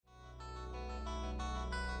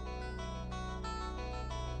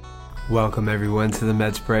Welcome everyone to the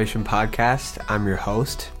Medspiration Podcast. I'm your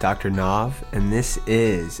host, Dr. Nav, and this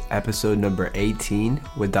is episode number 18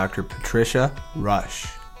 with Dr. Patricia Rush.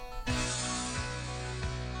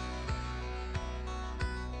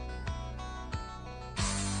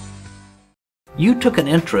 You took an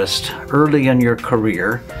interest early in your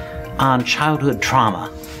career on childhood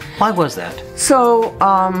trauma. Why was that? So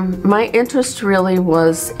my interest really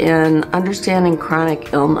was in understanding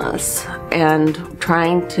chronic illness, and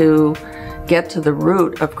trying to get to the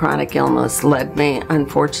root of chronic illness led me,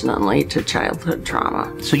 unfortunately, to childhood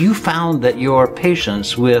trauma. So you found that your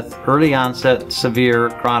patients with early onset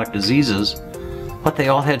severe chronic diseases, they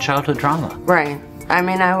all had childhood trauma. Right. I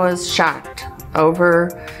mean, I was shocked.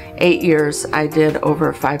 Over 8 years, I did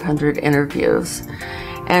over 500 interviews.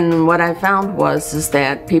 And what I found is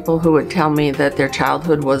that people who would tell me that their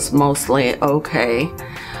childhood was mostly okay,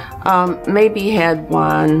 maybe had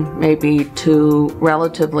one, maybe two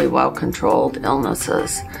relatively well-controlled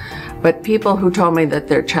illnesses. But people who told me that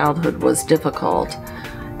their childhood was difficult,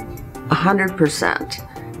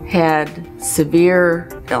 100% had severe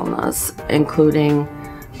illness, including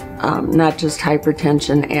not just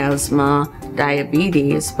hypertension, asthma,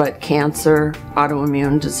 diabetes, but cancer,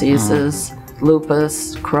 autoimmune diseases,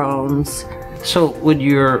 lupus, Crohn's. So when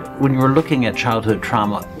you were looking at childhood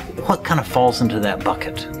trauma, what kind of falls into that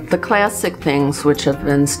bucket? The classic things which have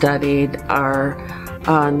been studied are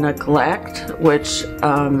neglect, which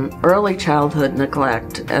early childhood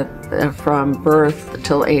neglect from birth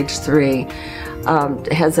till age 3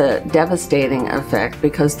 has a devastating effect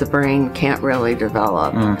because the brain can't really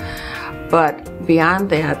develop. But beyond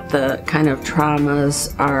that, the kind of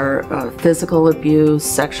traumas are physical abuse,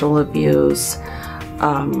 sexual abuse,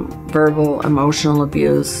 verbal, emotional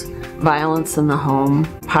abuse, violence in the home,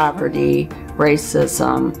 poverty,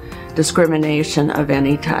 racism, discrimination of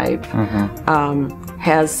any type,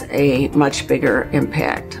 has a much bigger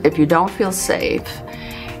impact. If you don't feel safe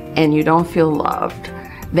and you don't feel loved,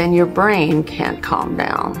 then your brain can't calm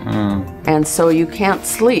down. And so you can't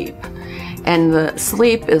sleep. And the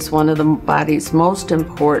sleep is one of the body's most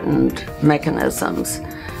important mechanisms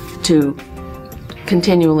to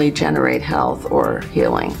continually generate health or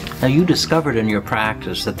healing. Now, you discovered in your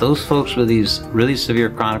practice that those folks with these really severe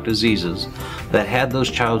chronic diseases that had those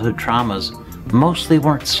childhood traumas mostly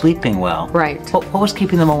weren't sleeping well. Right. What was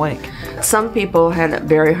keeping them awake? Some people had a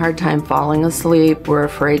very hard time falling asleep, were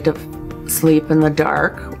afraid to sleep in the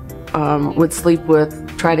dark, would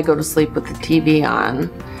try to go to sleep with the TV on.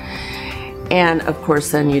 And of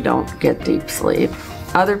course, then you don't get deep sleep.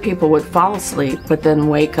 Other people would fall asleep, but then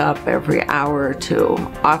wake up every hour or two,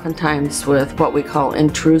 oftentimes with what we call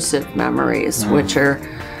intrusive memories, which are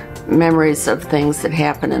memories of things that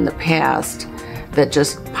happened in the past that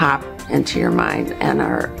just pop into your mind and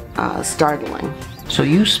are startling. So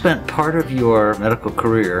you spent part of your medical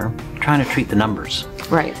career trying to treat the numbers.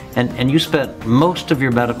 Right. And you spent most of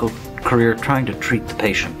your medical career trying to treat the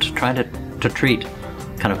patient, trying to treat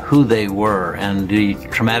kind of who they were and the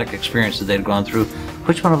traumatic experiences they'd gone through.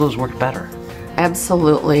 Which one of those worked better?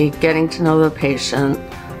 Absolutely. Getting to know the patient,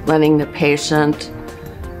 letting the patient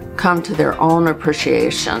come to their own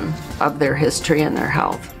appreciation of their history and their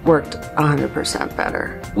health worked 100%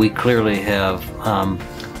 better. We clearly have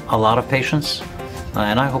a lot of patients,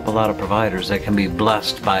 and I hope a lot of providers that can be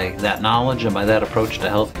blessed by that knowledge and by that approach to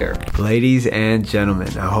healthcare. Ladies and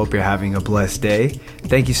gentlemen, I hope you're having a blessed day.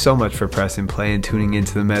 Thank you so much for pressing play and tuning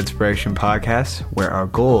into the Medspiration Podcast, where our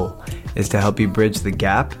goal is to help you bridge the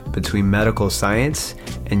gap between medical science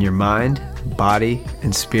and your mind, body,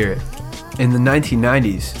 and spirit. In the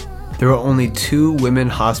 1990s, there were only 2 women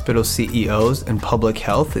hospital CEOs in public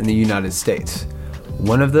health in the United States.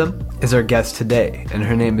 One of them is our guest today, and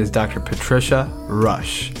her name is Dr. Patricia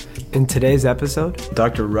Rush. In today's episode,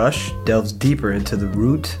 Dr. Rush delves deeper into the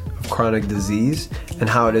root of chronic disease and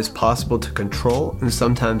how it is possible to control and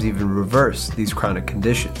sometimes even reverse these chronic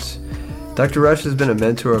conditions. Dr. Rush has been a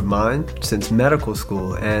mentor of mine since medical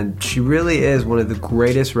school, and she really is one of the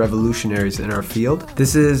greatest revolutionaries in our field.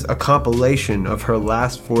 This is a compilation of her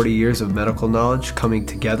last 40 years of medical knowledge coming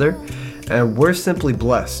together, and we're simply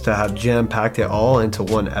blessed to have jam-packed it all into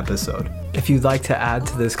one episode. If you'd like to add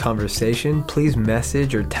to this conversation, please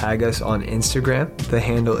message or tag us on Instagram. The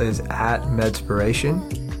handle is @Medspiration.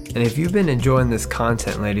 And if you've been enjoying this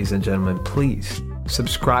content, ladies and gentlemen, please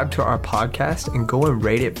subscribe to our podcast and go and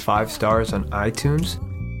rate it 5 stars on iTunes.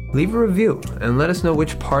 Leave a review and let us know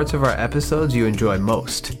which parts of our episodes you enjoy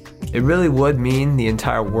most. It really would mean the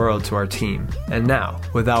entire world to our team. And now,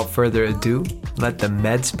 without further ado, let the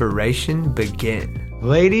Medspiration begin.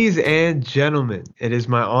 Ladies and gentlemen, it is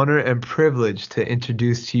my honor and privilege to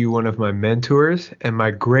introduce to you one of my mentors and my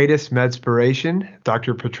greatest medspiration,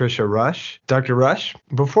 Dr. Patricia Rush. Dr. Rush,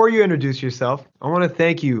 before you introduce yourself, I want to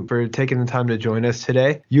thank you for taking the time to join us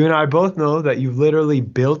today. You and I both know that you've literally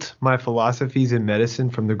built my philosophies in medicine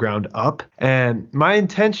from the ground up. And my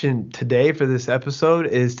intention today for this episode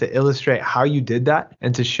is to illustrate how you did that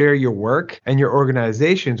and to share your work and your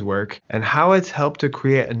organization's work and how it's helped to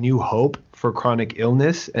create a new hope for chronic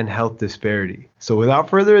illness and health disparity. So without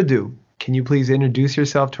further ado, can you please introduce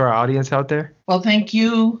yourself to our audience out there? Well, thank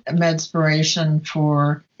you, Medspiration,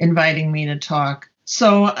 for inviting me to talk.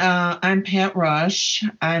 So I'm Pat Rush.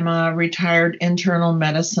 I'm a retired internal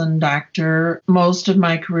medicine doctor. Most of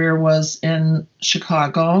my career was in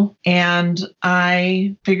Chicago, and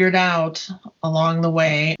I figured out along the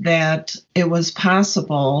way that it was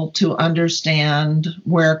possible to understand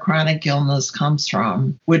where chronic illness comes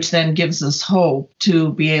from, which then gives us hope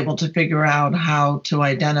to be able to figure out how to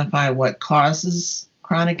identify what causes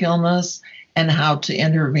chronic illness and how to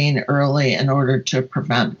intervene early in order to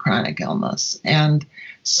prevent chronic illness. And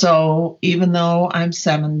so even though I'm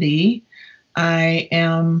 70, I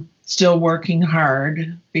am still working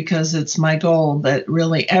hard because it's my goal that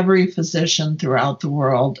really every physician throughout the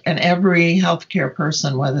world and every healthcare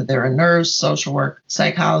person, whether they're a nurse, social worker,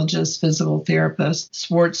 psychologist, physical therapist,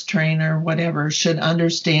 sports trainer, whatever, should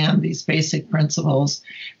understand these basic principles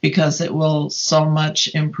because it will so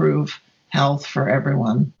much improve health for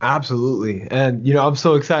everyone. Absolutely. And, I'm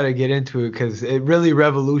so excited to get into it because it really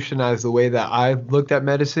revolutionized the way that I've looked at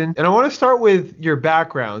medicine. And I want to start with your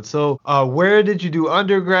background. So where did you do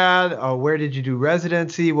undergrad? Where did you do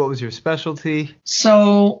residency? What was your specialty?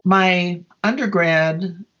 So my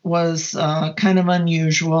undergrad was kind of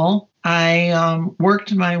unusual. I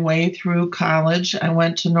worked my way through college. I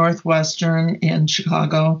went to Northwestern in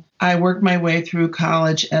Chicago. I worked my way through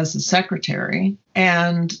college as a secretary,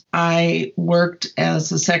 and I worked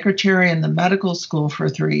as a secretary in the medical school for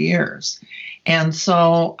 3 years. And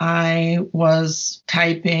so I was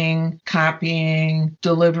typing, copying,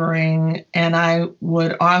 delivering, and I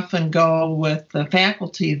would often go with the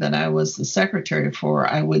faculty that I was the secretary for.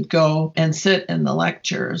 I would go and sit in the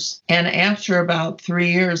lectures. And after about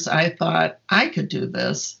 3 years, I thought I could do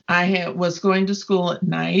this. I was going to school at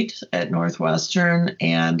night at Northwestern,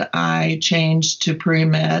 and I changed to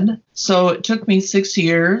pre-med. So it took me 6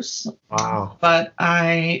 years. Wow. But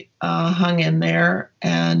I hung in there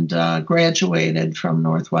and graduated from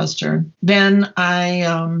Northwestern. Then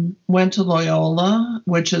I went to Loyola,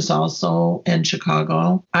 which is also in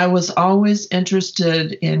Chicago. I was always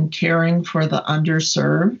interested in caring for the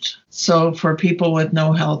underserved. So for people with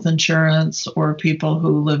no health insurance or people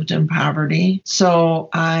who lived in poverty. So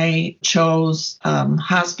I chose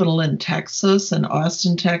hospital in Texas, in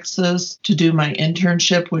Austin, Texas, to do my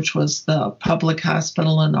internship, which was the public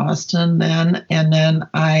hospital in Austin then. And then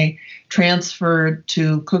I transferred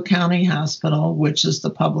to Cook County Hospital, which is the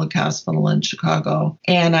public hospital in Chicago.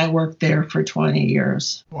 And I worked there for 20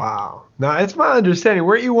 years. Wow. Now, it's my understanding.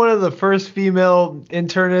 Weren't you one of the first female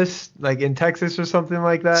internists, like in Texas or something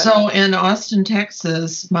like that? So in Austin,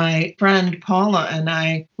 Texas, my friend Paula and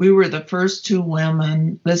I, we were the first two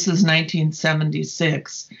women. This is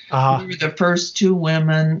 1976. We were the first two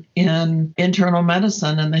women in internal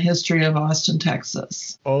medicine in the history of Austin,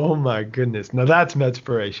 Texas. Oh my goodness. Now that's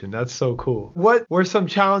medspiration. That's so cool. What were some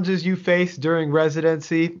challenges you faced during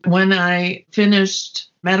residency? When I finished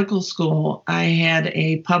medical school, I had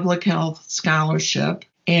a public health scholarship,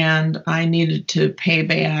 and I needed to pay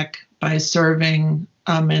back by serving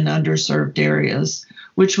in underserved areas,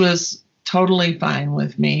 which was totally fine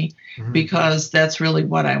with me because that's really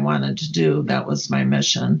what I wanted to do. That was my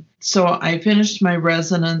mission. So I finished my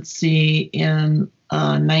residency in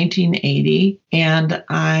 1980, and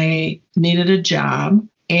I needed a job.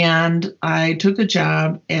 And I took a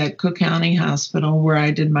job at Cook County Hospital where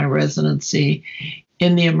I did my residency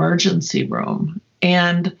in the emergency room.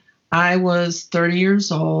 And I was 30 years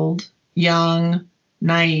old, young,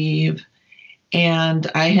 naive, and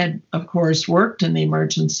I had, of course, worked in the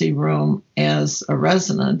emergency room as a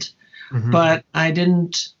resident, but I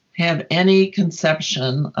didn't have any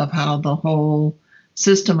conception of how the whole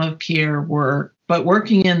system of care worked. But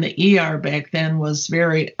working in the ER back then was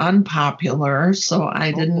very unpopular, so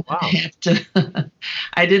I didn't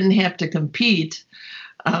have to compete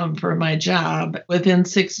for my job. Within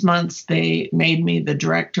 6 months, they made me the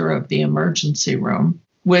director of the emergency room,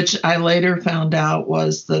 which I later found out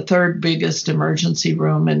was the third biggest emergency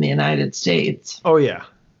room in the United States. Oh, yeah.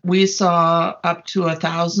 We saw up to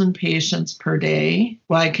 1,000 patients per day.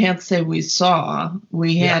 Well, I can't say we saw.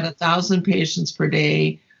 We had 1,000 patients per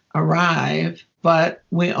day arrive, but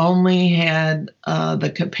we only had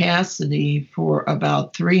the capacity for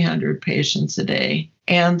about 300 patients a day.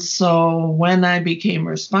 And so when I became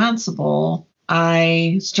responsible,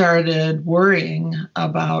 I started worrying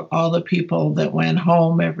about all the people that went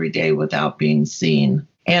home every day without being seen.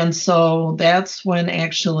 And so that's when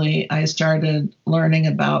actually I started learning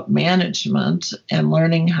about management and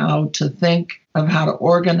learning how to think of how to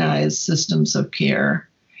organize systems of care.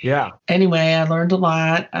 Yeah. Anyway, I learned a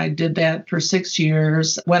lot. I did that for 6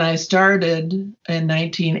 years. When I started in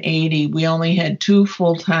 1980, we only had 2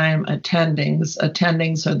 full-time attendings.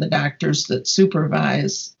 Attendings are the doctors that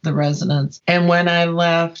supervise the residents. And when I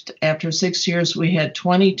left after 6 years, we had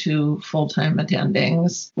 22 full-time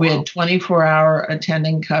attendings. We had 24-hour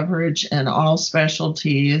attending coverage in all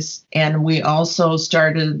specialties. And we also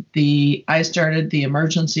started I started the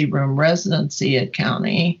emergency room residency at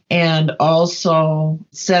County, and also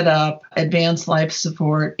set up advanced life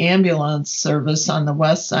support ambulance service on the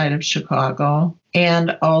west side of Chicago,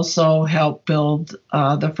 and also helped build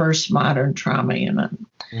the first modern trauma unit.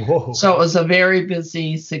 Whoa. So it was a very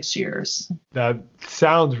busy 6 years. That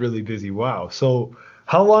sounds really busy. Wow. So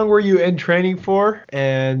how long were you in training for,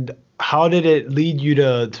 and how did it lead you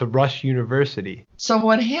to Rush University? So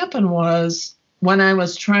what happened was, when I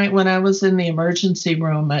was in the emergency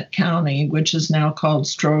room at County, which is now called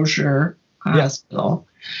Strozier Hospital,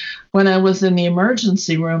 when I was in the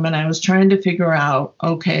emergency room and I was trying to figure out,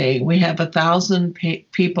 okay, we have 1,000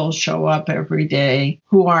 people show up every day.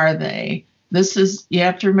 Who are they? You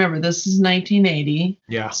have to remember, this is 1980.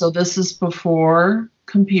 Yeah. So this is before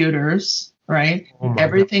computers, right?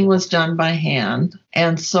 Everything was done by hand.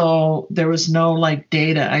 And so there was no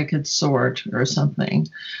data I could sort or something.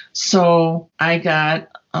 So I got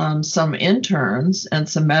some interns and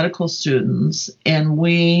some medical students, and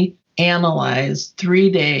we analyzed 3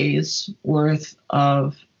 days worth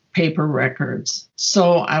of paper records.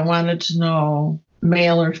 So I wanted to know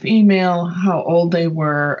male or female, how old they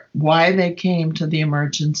were, why they came to the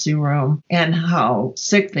emergency room, and how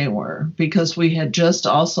sick they were, because we had just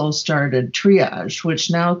also started triage,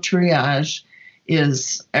 which now triage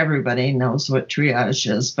is, everybody knows what triage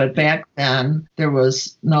is, but back then there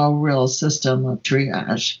was no real system of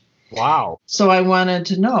triage. Wow. So I wanted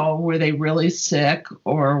to know, were they really sick,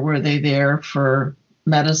 or were they there for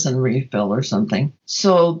medicine refill or something?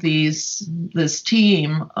 So this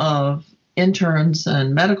team of interns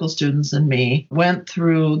and medical students and me went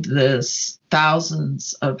through this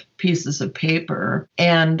thousands of pieces of paper,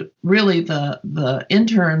 and really the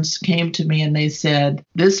interns came to me and they said,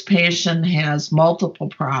 this patient has multiple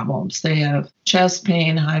problems. They have chest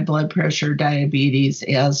pain, high blood pressure, diabetes,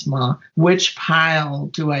 asthma. Which pile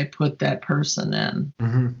do I put that person in?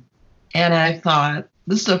 Mm-hmm. And I thought,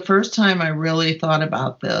 this is the first time I really thought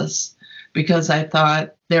about this, because I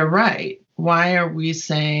thought, they're right. Why are we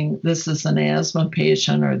saying this is an asthma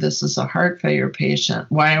patient or this is a heart failure patient?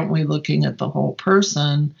 Why aren't we looking at the whole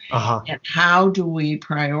person? And how do we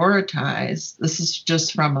prioritize? This is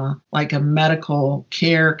just from a medical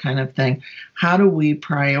care kind of thing. How do we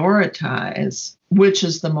prioritize which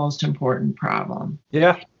is the most important problem?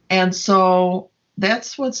 Yeah. And so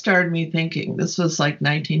that's what started me thinking. This was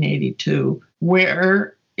 1982.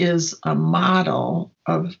 Where is a model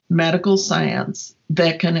of medical science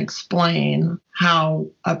that can explain how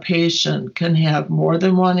a patient can have more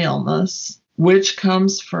than one illness, which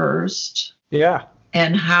comes first? Yeah.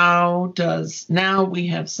 And now we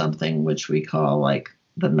have something which we call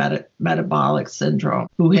the metabolic syndrome,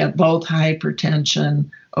 who have both hypertension,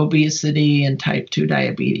 obesity, and type 2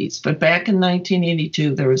 diabetes. But back in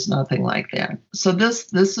 1982, there was nothing like that. So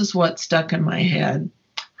this is what stuck in my head.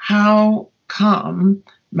 How come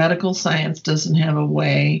medical science doesn't have a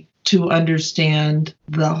way to understand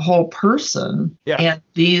the whole person and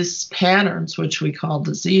these patterns, which we call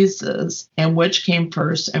diseases, and which came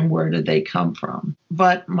first and where did they come from?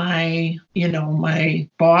 But my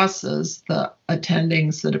bosses, the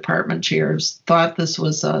attendings, the department chairs, thought this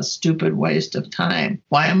was a stupid waste of time.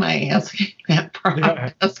 Why am I asking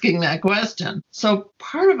that question? So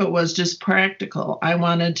part of it was just practical. I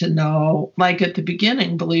wanted to know, at the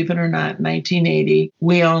beginning, believe it or not, 1980,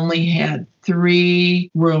 we only had 3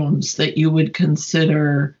 rooms that you would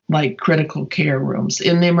consider critical care rooms.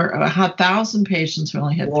 In the 1,000 patients, we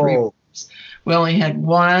only had 3 rooms. We only had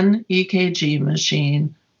 1 EKG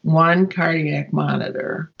machine, 1 cardiac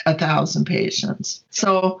monitor, 1,000 patients.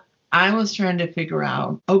 So I was trying to figure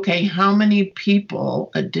out, okay, how many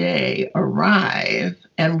people a day arrive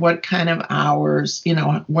and what kind of hours,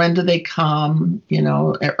 when do they come,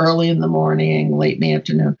 early in the morning, late in the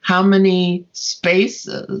afternoon? How many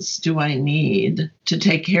spaces do I need to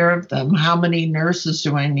take care of them? How many nurses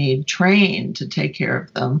do I need trained to take care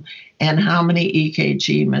of them? And how many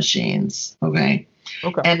EKG machines? Okay.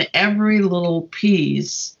 And every little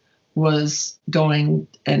piece was going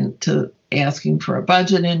into asking for a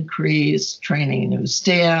budget increase, training new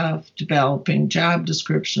staff, developing job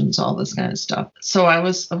descriptions, all this kind of stuff. So I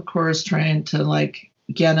was, of course, trying to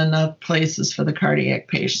get enough places for the cardiac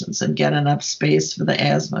patients and get enough space for the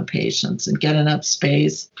asthma patients and get enough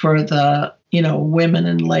space for the, women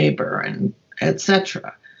in labor and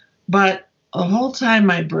etc. But the whole time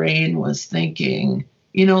my brain was thinking,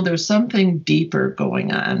 there's something deeper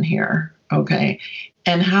going on here. Okay.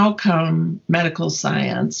 And how come medical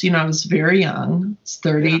science, I was very young, I was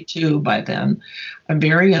 32 by then, I'm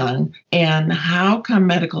very young, and how come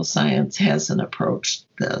medical science hasn't approached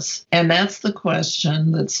this? And that's the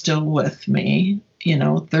question that's still with me,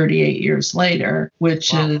 38 years later,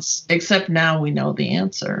 which is, except now we know the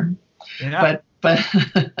answer. Yeah.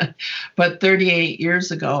 But 38 years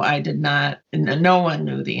ago, no one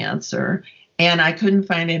knew the answer. And I couldn't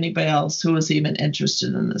find anybody else who was even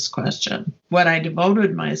interested in this question. What I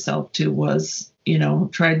devoted myself to was,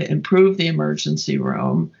 trying to improve the emergency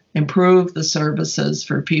room, improve the services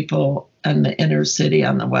for people in the inner city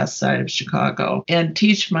on the west side of Chicago, and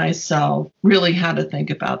teach myself really how to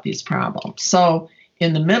think about these problems. So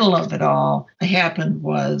in the middle of it all, what happened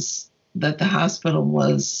was that the hospital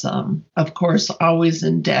was, of course, always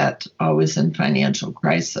in debt, always in financial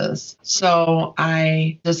crisis. So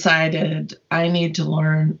I decided I need to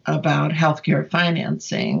learn about healthcare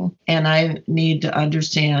financing, and I need to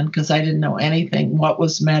understand, because I didn't know anything, what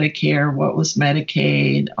was Medicare, what was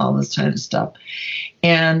Medicaid, all this kind of stuff.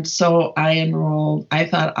 And so I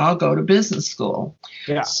thought I'll go to business school.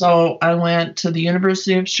 Yeah. So I went to the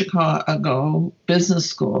University of Chicago Business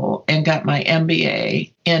School and got my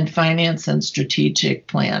MBA in finance and strategic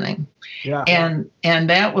planning. Yeah. And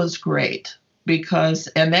that was great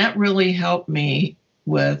and that really helped me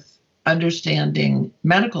with understanding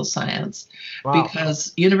medical science. Wow.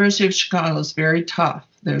 Because University of Chicago is very tough.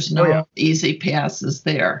 There's no easy passes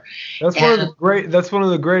there. That's one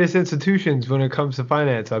of the greatest institutions when it comes to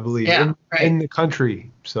finance, I believe, in the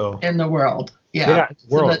country. So in the world,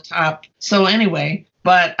 the top. So anyway,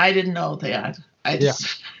 but I didn't know that. I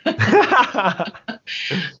just.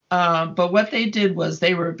 But what they did was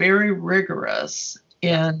they were very rigorous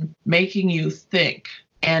in making you think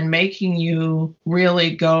and making you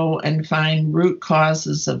really go and find root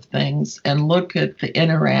causes of things and look at the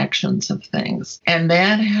interactions of things. And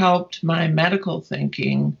that helped my medical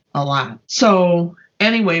thinking a lot. So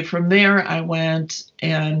anyway, from there I went,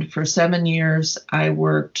 and for 7 years I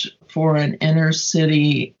worked for an inner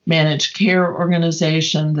city managed care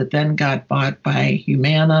organization that then got bought by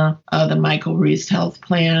Humana, the Michael Reese Health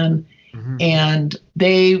Plan. Mm-hmm. And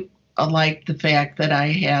they liked the fact that I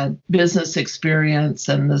had business experience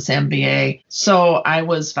and this MBA. So I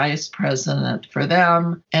was vice president for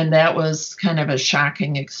them. And that was kind of a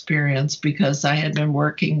shocking experience because I had been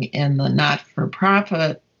working in the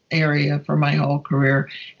not-for-profit area for my whole career.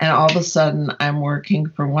 And all of a sudden, I'm working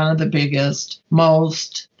for one of the biggest,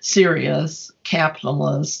 most serious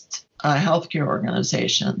capitalist healthcare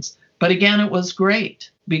organizations. But again, it was great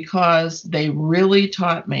because they really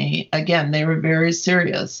taught me, again, they were very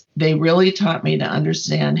serious. They really taught me to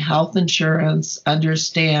understand health insurance,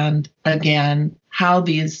 understand, again, how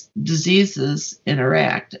these diseases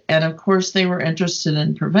interact. And of course, they were interested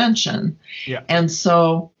in prevention. Yeah. And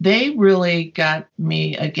so they really got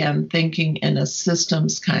me, again, thinking in a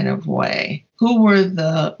systems kind of way. Who were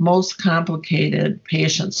the most complicated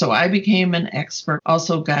patients? So I became an expert,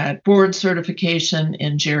 also got board certification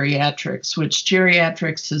in geriatrics, which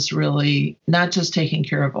geriatrics is really not just taking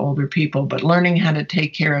care of older people, but learning how to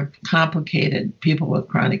take care of complicated people with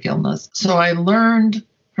chronic illness. So I learned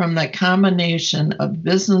from the combination of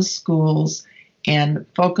business schools and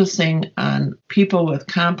focusing on people with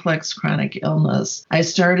complex chronic illness, I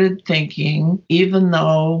started thinking, even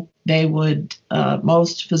though they would,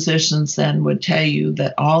 most physicians then would tell you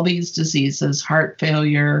that all these diseases, heart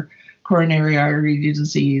failure, coronary artery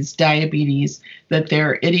disease, diabetes, that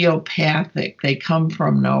they're idiopathic, they come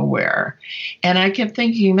from nowhere. And I kept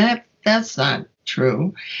thinking that's not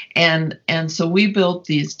true. And so we built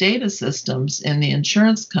these data systems in the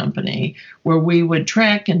insurance company where we would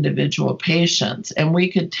track individual patients and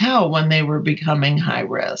we could tell when they were becoming high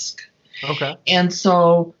risk. Okay. And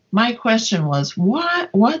so my question was,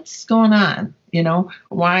 what's going on?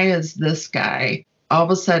 Why is this guy all of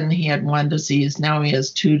a sudden he had one disease, now he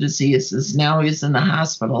has two diseases, now he's in the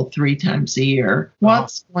hospital 3 times a year.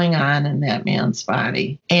 What's going on in that man's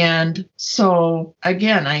body? And so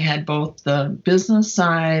again, I had both the business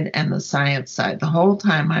side and the science side. The whole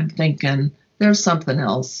time I'm thinking, there's something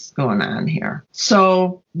else going on here.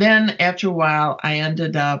 So then after a while, I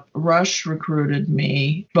ended up, Rush recruited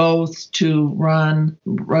me both to run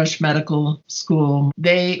Rush Medical School.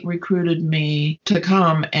 They recruited me to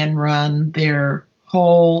come and run their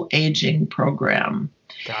whole aging program.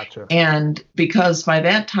 Gotcha. And because by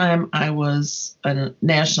that time I was a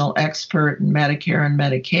national expert in Medicare and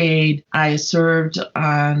Medicaid, I was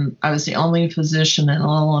the only physician in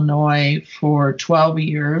Illinois for 12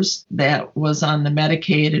 years that was on the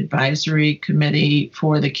Medicaid Advisory Committee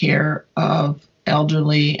for the care of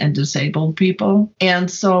elderly and disabled people. And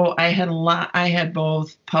so I had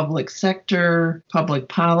both public sector, public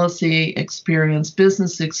policy experience,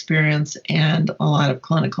 business experience, and a lot of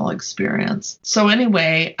clinical experience. So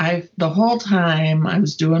anyway, the whole time I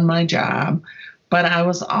was doing my job, but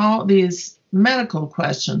all these medical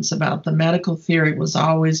questions about the medical theory was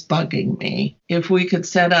always bugging me. If we could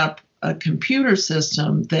set up a computer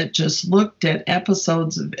system that just looked at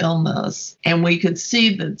episodes of illness, and we could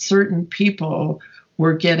see that certain people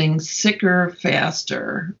were getting sicker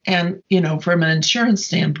faster. And, from an insurance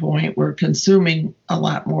standpoint, we're consuming a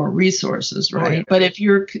lot more resources, right? But if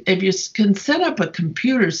you can set up a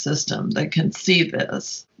computer system that can see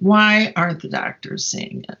this, why aren't the doctors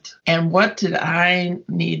seeing it? And what did I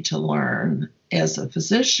need to learn as a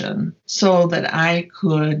physician so that I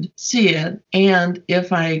could see it? And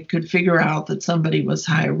if I could figure out that somebody was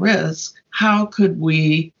high risk, how could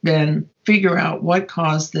we then figure out what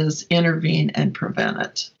caused this, intervene, and prevent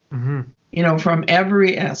it? Mm-hmm. From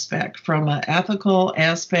every aspect, from an ethical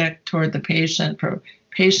aspect toward the patient, from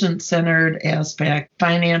patient-centered aspect,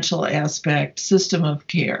 financial aspect, system of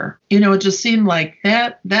care. It just seemed like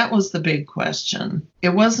that was the big question. It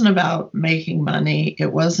wasn't about making money.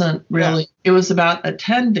 It wasn't really, It was about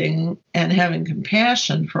attending and having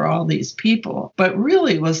compassion for all these people, but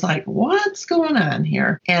really was like, what's going on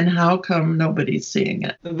here? And how come nobody's seeing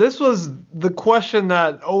it? This was the question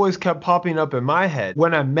that always kept popping up in my head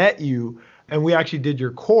when I met you. And we actually did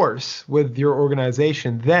your course with your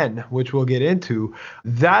organization then, which we'll get into.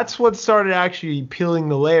 That's what started actually peeling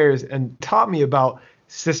the layers and taught me about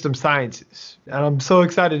system sciences. And I'm so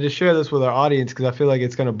excited to share this with our audience because I feel like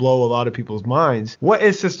it's going to blow a lot of people's minds. What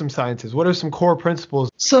is system sciences? What are some core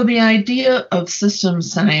principles? So the idea of system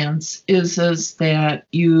science is that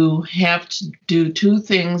you have to do two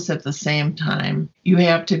things at the same time. You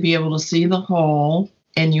have to be able to see the whole,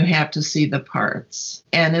 and you have to see the parts.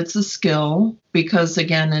 And it's a skill because,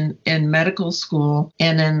 again, in medical school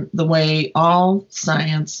and in the way all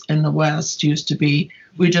science in the West used to be,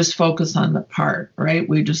 we just focus on the part, right?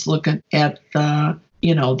 We just look at the,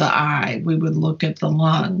 the eye. We would look at the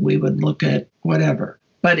lung. We would look at whatever.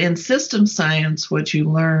 But in system science, what you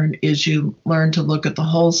learn to look at the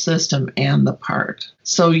whole system and the part.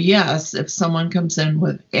 So yes, if someone comes in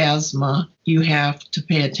with asthma, you have to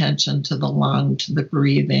pay attention to the lung, to the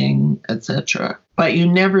breathing, etc. But you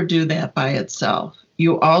never do that by itself.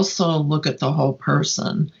 You also look at the whole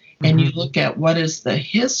person, and you look at what is the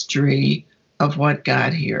history of what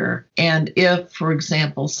got here. And if, for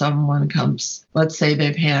example, someone comes, let's say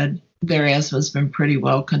their asthma has been pretty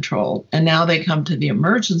well controlled, and now they come to the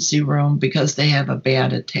emergency room because they have a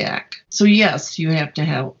bad attack. So yes, you have to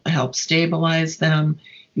help stabilize them.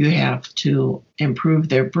 You have to improve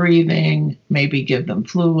their breathing, maybe give them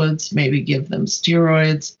fluids, maybe give them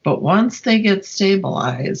steroids. But once they get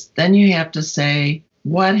stabilized, then you have to say,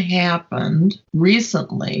 what happened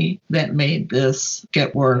recently that made this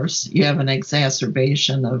get worse? You have an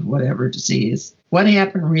exacerbation of whatever disease. What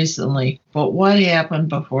happened recently? But what happened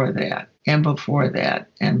before that, and before that,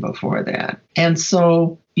 and before that? And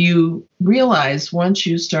so you realize once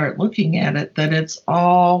you start looking at it that it's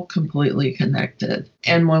all completely connected.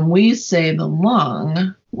 And when we say the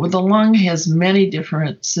lung, the lung has many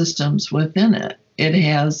different systems within it. It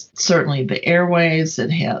has certainly the airways,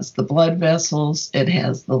 it has the blood vessels, it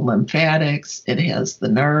has the lymphatics, it has the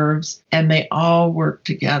nerves, and they all work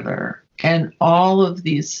together. And all of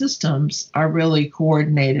these systems are really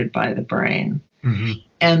coordinated by the brain. Mm-hmm.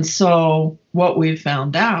 And so what we've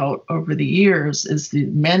found out over the years is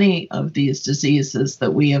that many of these diseases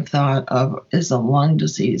that we have thought of as a lung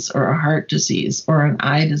disease or a heart disease or an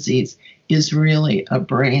eye disease is really a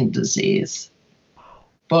brain disease.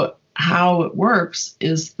 But how it works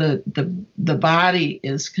is that the body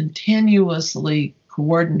is continuously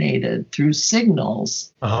coordinated through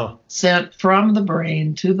signals sent from the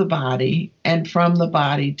brain to the body and from the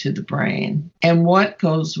body to the brain. And what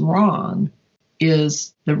goes wrong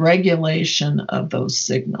is the regulation of those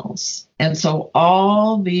signals. And so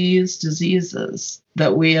all these diseases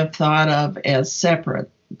that we have thought of as separate,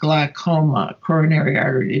 glaucoma, coronary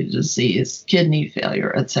artery disease, kidney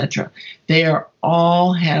failure, etc., they are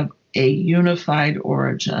all have a unified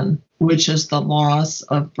origin, which is the loss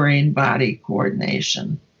of brain-body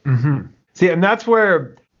coordination. Mm-hmm. See, and that's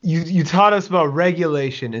where you taught us about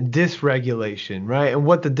regulation and dysregulation, right? And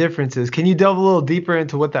what the difference is. Can you delve a little deeper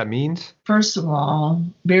into what that means? First of all,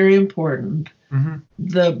 very important,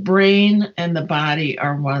 the brain and the body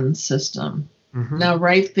are one system. Now,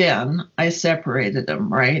 right then, I separated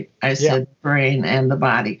them, right? I said brain and the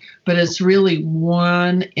body, but it's really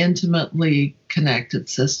one intimately connected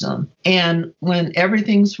system. And when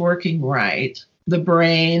everything's working right, the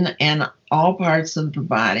brain and all parts of the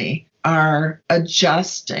body are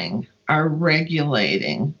adjusting, are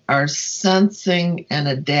regulating, are sensing and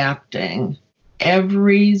adapting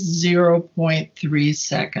every 0.3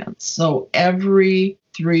 seconds. So every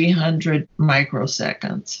 300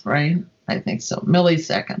 microseconds, right? I think so,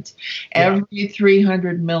 milliseconds. Every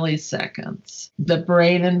 300 milliseconds, the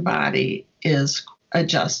brain and body is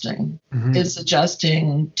adjusting. It's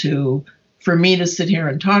adjusting to, for me to sit here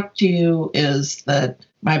and talk to you, is that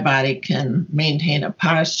my body can maintain a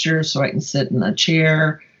posture so I can sit in a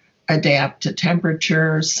chair, adapt to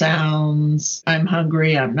temperature, sounds, I'm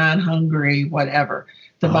hungry, I'm not hungry, whatever.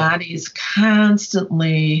 The body is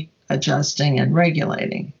constantly adjusting and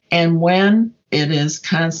regulating. And when it is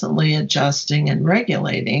constantly adjusting and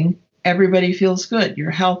regulating, everybody feels good. You're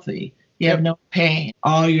healthy. You have no pain.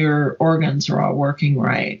 All your organs are all working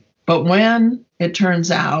right. But when it turns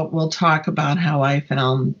out, we'll talk about how I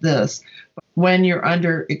found this, when you're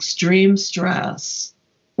under extreme stress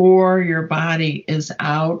or your body is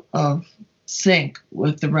out of sync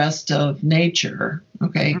with the rest of nature,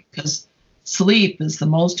 okay, because sleep is the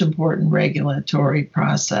most important regulatory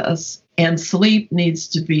process, and sleep needs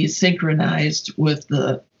to be synchronized with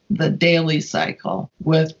the daily cycle,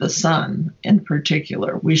 with the sun in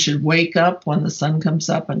particular. We should wake up when the sun comes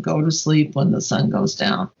up and go to sleep when the sun goes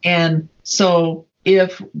down. And so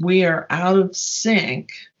if we are out of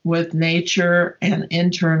sync with nature and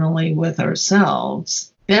internally with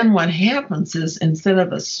ourselves, then what happens is, instead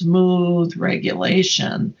of a smooth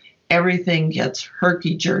regulation, everything gets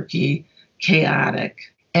herky-jerky,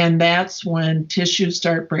 chaotic. And that's when tissues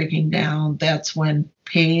start breaking down. That's when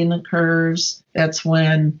pain occurs. That's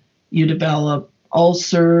when you develop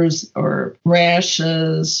ulcers or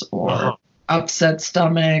rashes or upset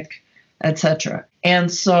stomach, etc. And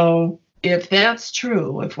so if that's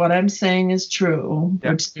true, if what I'm saying is true,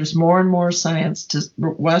 which there's more and more science,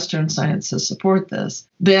 Western science to support this,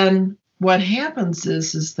 then what happens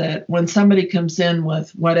is that when somebody comes in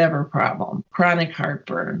with whatever problem, chronic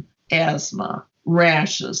heartburn, asthma,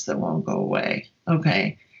 rashes that won't go away,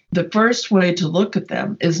 okay, the first way to look at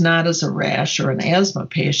them is not as a rash or an asthma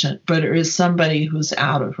patient, but it is somebody who's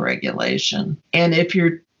out of regulation. And if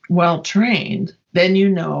you're well trained, then you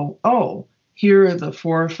know, oh, here are the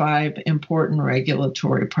 4 or 5 important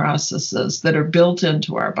regulatory processes that are built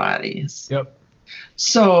into our bodies. Yep.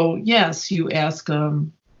 So, yes, you ask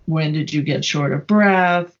them, when did you get short of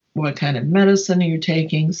breath? What kind of medicine are you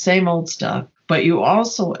taking? Same old stuff. But you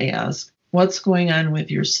also ask, what's going on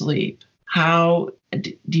with your sleep? How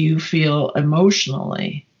do you feel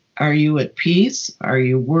emotionally? Are you at peace? Are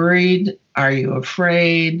you worried? Are you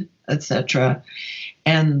afraid? Etc.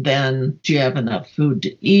 And then, do you have enough food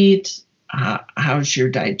to eat? How's your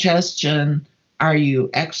digestion? Are you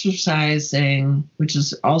exercising, which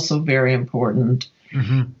is also very important?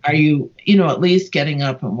 Are you, at least getting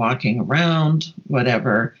up and walking around,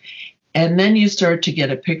 whatever? And then you start to get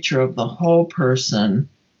a picture of the whole person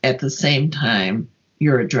at the same time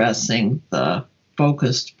you're addressing the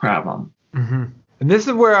focused problem. And this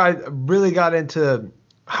is where I really got into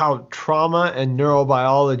how trauma and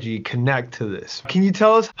neurobiology connect to this. Can you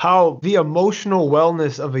tell us how the emotional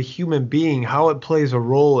wellness of a human being, how it plays a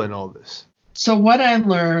role in all this? So what I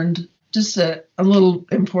learned, just a little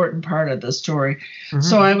important part of the story.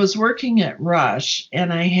 So I was working at Rush,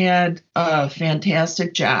 and I had a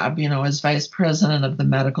fantastic job, as vice president of the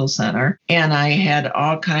medical center. And I had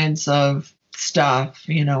all kinds of stuff.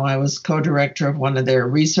 I was co-director of one of their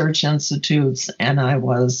research institutes, and I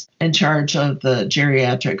was in charge of the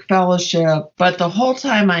geriatric fellowship. But the whole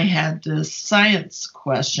time I had this science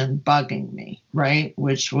question bugging me, right?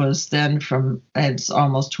 Which was then it's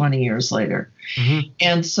almost 20 years later.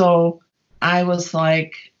 And so I was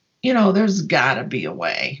like, there's got to be a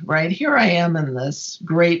way, right? Here I am in this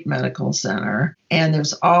great medical center, and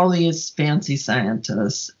there's all these fancy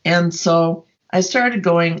scientists. And so I started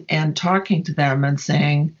going and talking to them and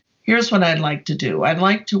saying, here's what I'd like to do. I'd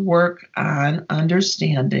like to work on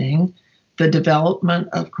understanding the development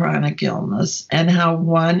of chronic illness and how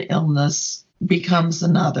one illness becomes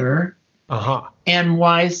another, and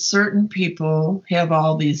why certain people have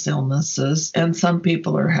all these illnesses and some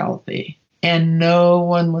people are healthy. And no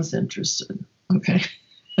one was interested. Okay.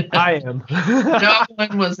 I am. No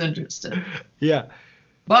one was interested. Yeah.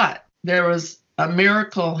 But there was a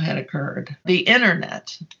miracle had occurred. The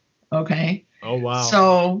internet. Okay. Oh, wow.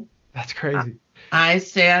 So that's crazy. I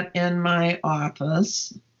sat in my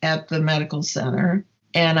office at the medical center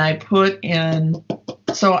and I put in,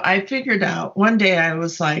 so I figured out one day I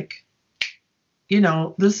was like,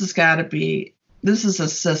 this has got to be, this is a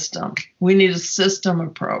system. We need a system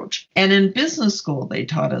approach. And in business school, they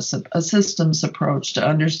taught us a systems approach to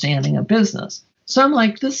understanding a business. So I'm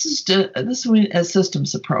like, this is a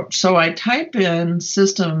systems approach. So I type in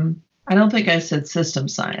system, I don't think I said system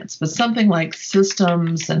science, but something like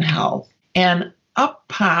systems and health. And up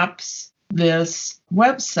pops this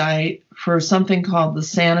website for something called the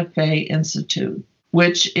Santa Fe Institute,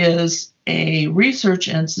 which is a research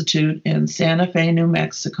institute in Santa Fe, New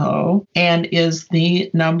Mexico, and is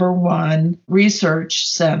the #1 research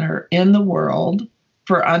center in the world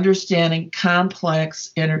for understanding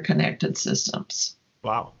complex interconnected systems.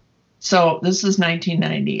 Wow. So this is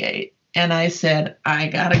 1998. And I said, I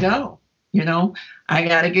got to go. I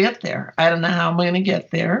got to get there. I don't know how I'm going to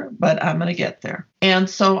get there, but I'm going to get there. And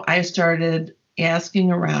so I started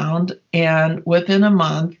asking around, and within a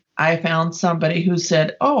month, I found somebody who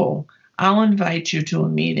said, oh, I'll invite you to a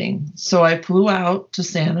meeting. So I flew out to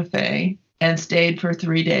Santa Fe and stayed for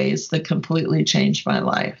 3 days. That completely changed my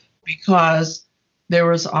life because there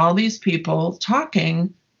was all these people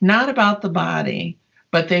talking, not about the body,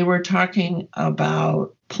 but they were talking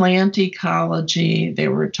about plant ecology. They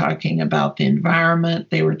were talking about the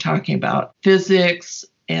environment. They were talking about physics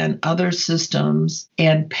and other systems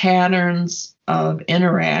and patterns of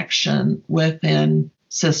interaction within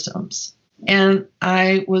systems. And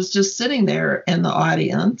I was just sitting there in the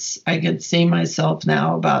audience. I could see myself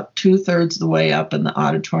now about 2/3 of the way up in the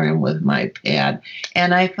auditorium with my pad.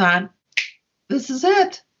 And I thought, this is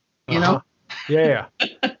it, Yeah.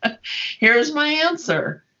 Here's my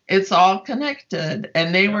answer. It's all connected.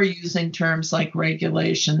 And they were using terms like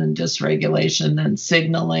regulation and dysregulation and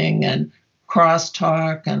signaling and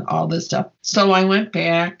crosstalk and all this stuff. So I went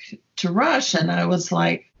back to Rush and I was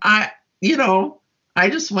like, I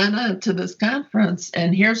just went to this conference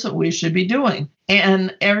and here's what we should be doing.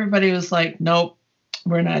 And everybody was like, nope,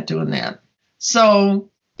 we're not doing that. So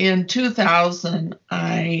in 2000,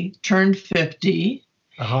 I turned 50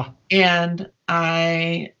 and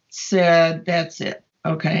I said, that's it.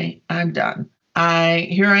 Okay, I'm done.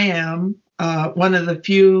 Here I am, one of the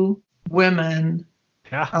few women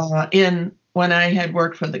when I had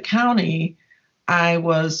worked for the county, I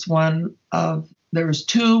was there was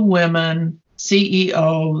 2 women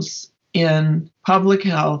CEOs in public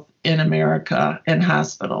health in America and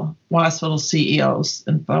hospital CEOs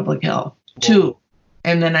in public health. Whoa. 2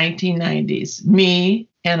 in the 1990s, me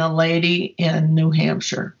and a lady in New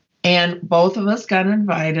Hampshire. And both of us got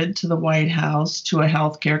invited to the White House to a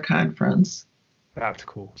healthcare conference. That's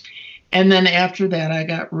cool. And then after that, I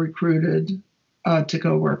got recruited to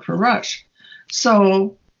go work for Rush.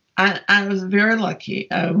 So I was very lucky.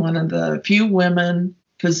 I'm one of the few women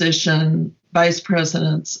physician vice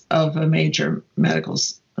presidents of a major medical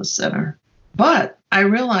center. But I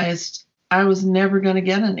realized I was never going to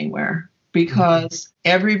get anywhere because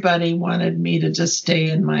everybody wanted me to just stay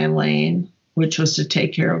in my lane, which was to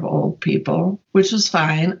take care of old people, which was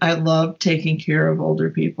fine. I love taking care of older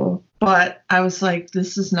people. But I was like,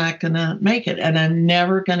 this is not going to make it, and I'm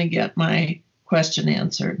never going to get my question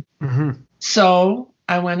answered. So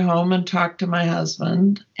I went home and talked to my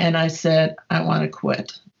husband, and I said, I want to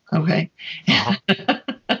quit. Okay. And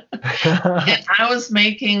I was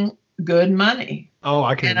making good money. Oh,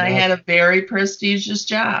 I can. And I had a very prestigious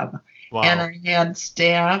job. Wow. And I had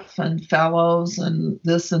staff and fellows and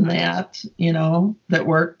this and that, that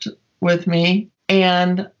worked with me.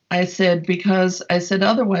 And I said,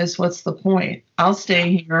 otherwise, what's the point? I'll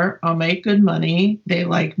stay here. I'll make good money. They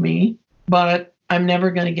like me, but I'm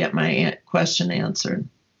never going to get my question answered.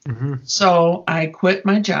 So I quit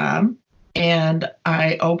my job. And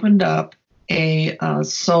I opened up a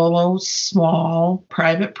solo, small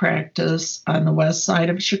private practice on the west side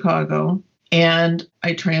of Chicago. And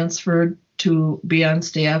I transferred to be on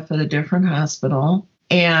staff at a different hospital.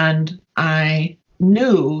 And I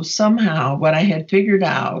knew somehow what I had figured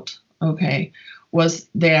out, okay, was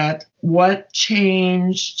that what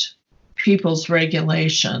changed people's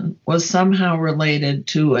regulation was somehow related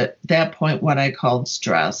to, at that point, what I called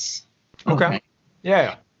stress. Okay.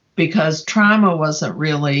 Yeah. Because trauma wasn't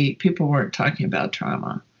really, people weren't talking about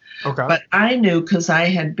trauma. Okay. But I knew, because I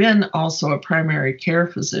had been also a primary care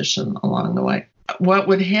physician along the way, what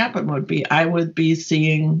would happen would be I would be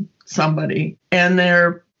seeing somebody and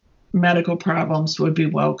their medical problems would be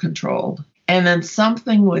well controlled. And then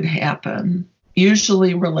something would happen,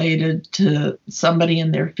 usually related to somebody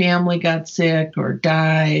in their family got sick or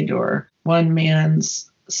died, or one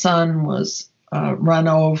man's son was run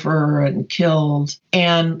over and killed.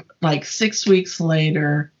 And like 6 weeks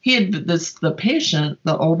later, the patient,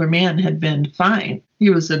 the older man, had been fine. He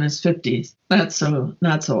was in his 50s, not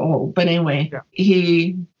so old. But anyway,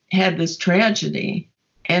 He had this tragedy.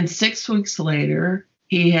 And 6 weeks later,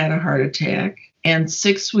 he had a heart attack. And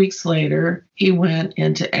 6 weeks later, he went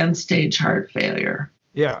into end-stage heart failure.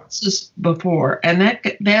 Yeah. This is before. And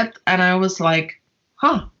and I was like,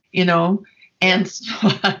 And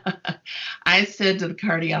so I said to the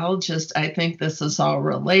cardiologist, I think this is all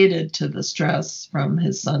related to the stress from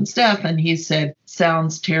his son's death. And he said,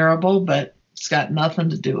 sounds terrible, but it's got nothing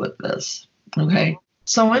to do with this. Okay.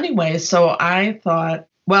 So anyway, so I thought,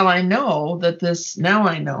 well, I know that this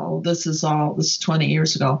is 20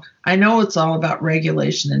 years ago. I know it's all about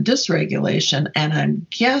regulation and dysregulation. And I'm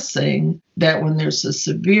guessing that when there's a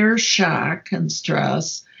severe shock and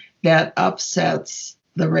stress, that upsets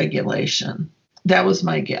the regulation. That was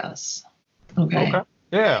my guess. Okay.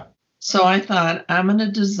 Yeah. So I thought, I'm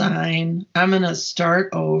going to start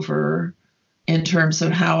over in terms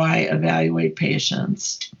of how I evaluate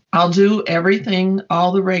patients. I'll do everything,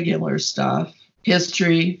 all the regular stuff,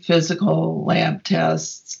 history, physical, lab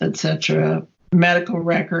tests, etc., medical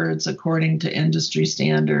records according to industry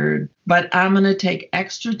standard. But I'm going to take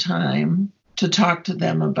extra time to talk to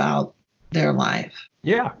them about their life.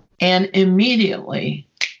 Yeah. And immediately,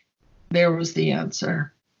 there was the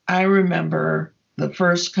answer. I remember the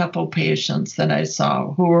first couple patients that I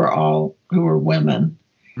saw who were women,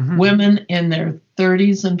 women in their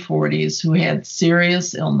 30s and 40s who had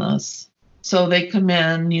serious illness. So they come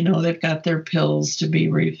in, they've got their pills to be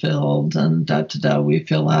refilled and we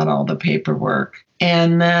fill out all the paperwork.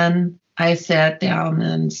 And then I sat down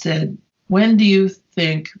and said, when do you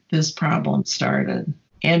think this problem started?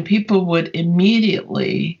 And people would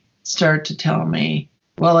immediately start to tell me,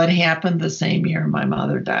 well, it happened the same year my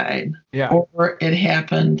mother died. Yeah. Or it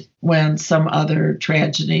happened when some other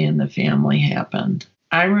tragedy in the family happened.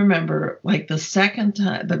 I remember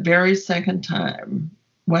the very second time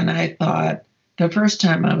when I thought, the first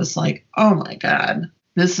time I was like, oh my God,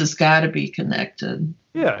 this has got to be connected.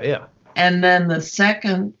 Yeah. And then the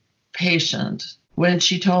second patient, when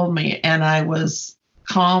she told me, and I was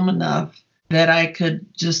calm enough that I could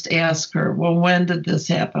just ask her, well, when did this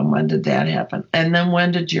happen? When did that happen? And then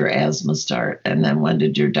when did your asthma start? And then when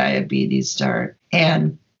did your diabetes start?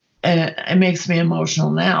 And it makes me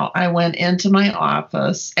emotional now. I went into my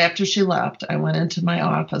office. After she left, I went into my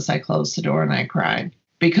office. I closed the door and I cried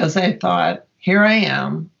because I thought, here I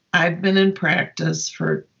am. I've been in practice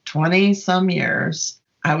for 20 some years.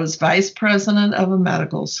 I was vice president of a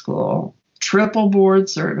medical school, triple board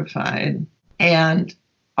certified, and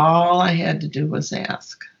all I had to do was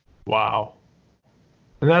ask. Wow.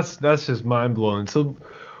 And that's just mind-blowing. So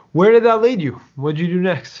where did that lead you? What did you do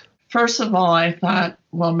next? First of all, I thought,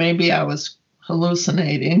 well, maybe I was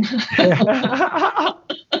hallucinating.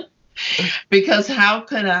 Because how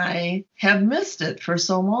could I have missed it for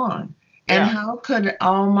so long? And how could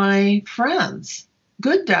all my friends,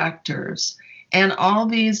 good doctors, and all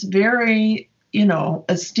these very,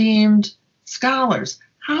 esteemed scholars,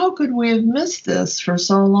 how could we have missed this for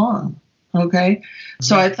so long? Okay. Mm-hmm.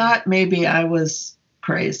 So I thought maybe I was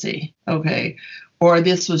crazy. Okay. Or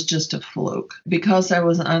this was just a fluke. Because I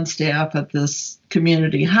was on staff at this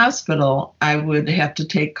community hospital, I would have to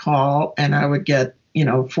take call and I would get,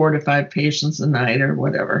 4 to 5 patients a night or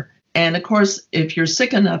whatever. And of course, if you're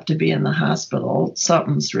sick enough to be in the hospital,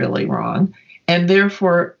 something's really wrong. And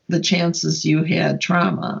therefore, the chances you had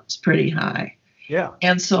trauma is pretty high. Yeah.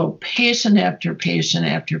 And so patient after patient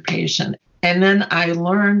after patient. And then I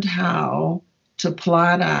learned how to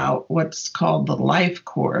plot out what's called the life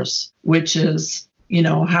course, which is,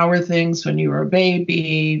 how are things when you were a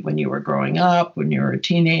baby, when you were growing up, when you were a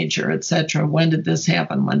teenager, et cetera. When did this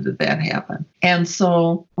happen? When did that happen? And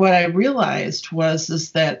so what I realized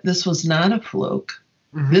is that this was not a fluke.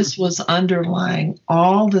 Mm-hmm. This was underlying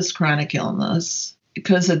all this chronic illness.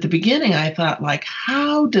 Because at the beginning, I thought,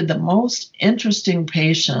 how did the most interesting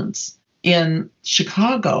patients in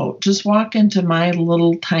Chicago, just walk into my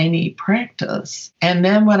little tiny practice. And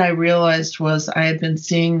then what I realized was I had been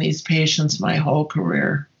seeing these patients my whole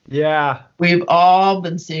career. Yeah. We've all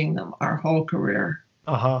been seeing them our whole career.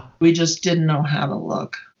 Uh-huh. We just didn't know how to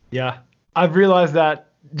look. Yeah. I've realized that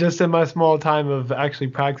just in my small time of actually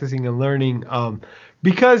practicing and learning,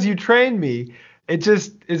 because you trained me,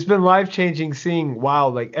 it's been life-changing seeing, wow,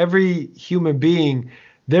 like every human being,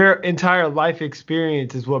 their entire life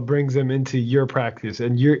experience is what brings them into your practice,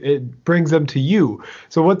 and it brings them to you.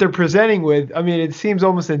 So what they're presenting with, I mean, it seems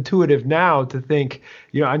almost intuitive now to think,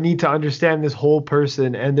 I need to understand this whole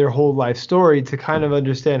person and their whole life story to kind of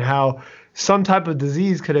understand how some type of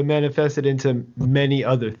disease could have manifested into many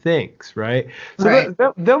other things, right? So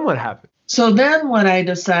Right. Then what happened? So then what I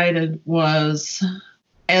decided was,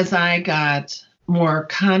 as I got more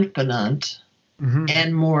confident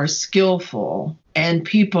and more skillful, and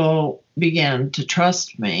people began to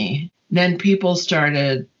trust me, then people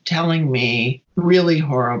started telling me really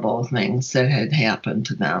horrible things that had happened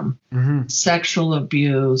to them. Sexual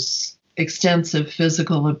abuse, extensive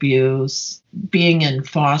physical abuse, being in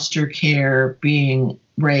foster care, being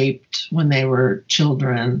raped when they were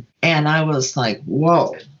children. And I was like,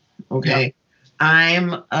 whoa, okay. Yeah.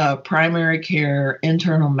 I'm a primary care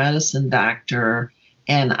internal medicine doctor,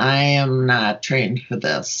 and I am not trained for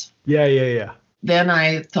this. Yeah. Then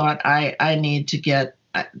I thought I need to get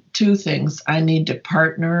two things. I need to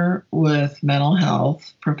partner with mental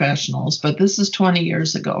health professionals, but this is 20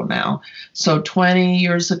 years ago now. So 20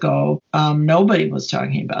 years ago, nobody was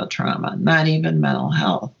talking about trauma, not even mental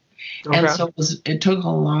health. Okay. And so it took a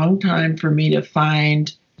long time for me to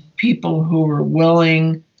find people who were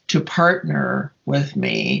willing to partner with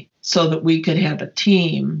me so that we could have a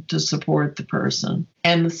team to support the person.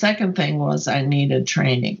 And the second thing was I needed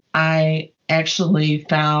training. I actually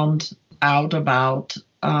found out about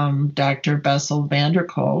Dr. Bessel van der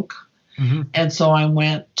Kolk. And so I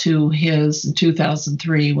went to his, in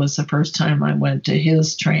 2003 was the first time I went to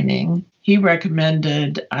his training. He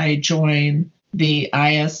recommended I join the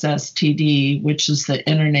ISSTD, which is the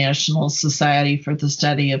International Society for the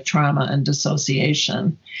Study of Trauma and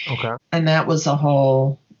Dissociation. Okay. And that was a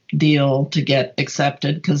whole deal to get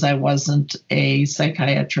accepted because I wasn't a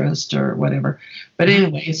psychiatrist or whatever. But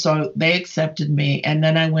anyway, so they accepted me. And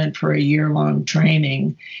then I went for a year-long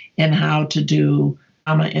training in how to do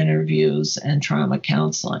trauma interviews and trauma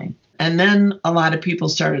counseling. And then a lot of people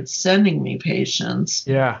started sending me patients,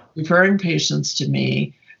 referring patients to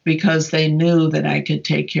me because they knew that I could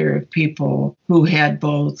take care of people who had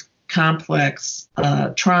both complex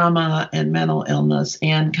trauma and mental illness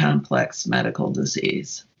and complex medical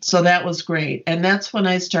disease. So that was great. And that's when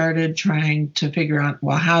I started trying to figure out,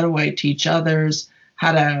 well, how do I teach others?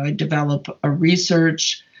 How do I develop a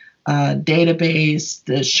research database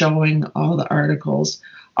that's showing all the articles?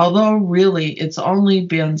 Although really it's only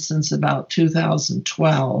been since about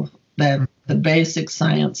 2012 that the basic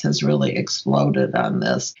science has really exploded on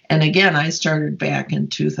this. And again, I started back in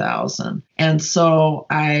 2000. And so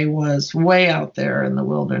I was way out there in the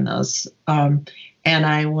wilderness. And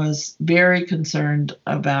I was very concerned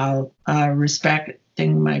about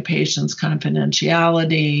respecting my patients'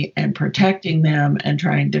 confidentiality and protecting them and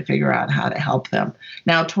trying to figure out how to help them.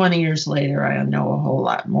 Now, 20 years later, I know a whole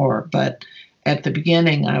lot more. But at the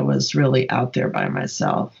beginning, I was really out there by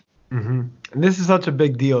myself. And this is such a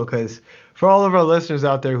big deal because for all of our listeners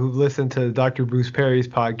out there who've listened to Dr. Bruce Perry's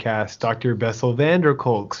podcast, Dr. Bessel van der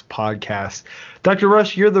Kolk's podcast, Dr.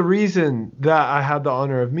 Rush, you're the reason that I had the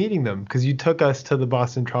honor of meeting them because you took us to the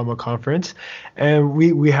Boston Trauma Conference, and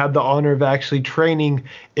we had the honor of actually training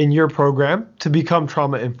in your program to become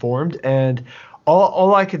trauma informed. And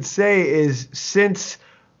all I could say is since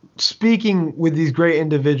speaking with these great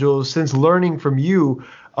individuals, since learning from you,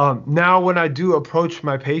 now when I do approach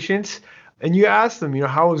my patients and you ask them,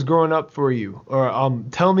 how was growing up for you? Or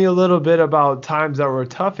tell me a little bit about times that were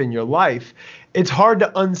tough in your life. It's hard to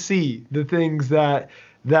unsee the things that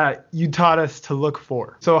you taught us to look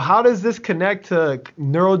for. So how does this connect to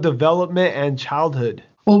neurodevelopment and childhood?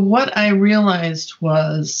 Well, what I realized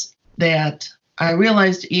was that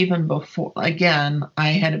even before, again, I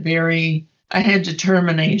had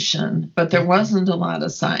determination, but there wasn't a lot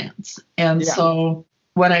of science. And so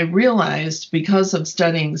what I realized because of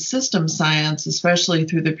studying system science, especially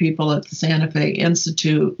through the people at the Santa Fe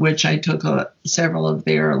Institute, which I took several of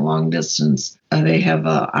their long distance, they have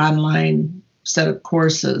an online set of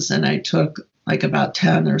courses, and I took like about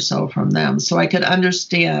 10 or so from them. So I could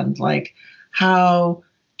understand how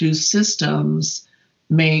do systems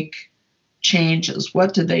make changes?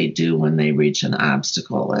 What do they do when they reach an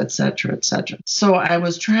obstacle, et cetera, et cetera? So I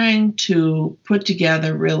was trying to put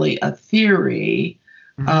together really a theory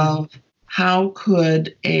of how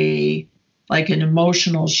could like an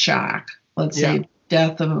emotional shock, let's say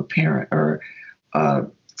death of a parent or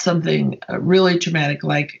something really traumatic,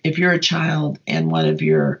 like if you're a child and one of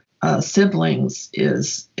your siblings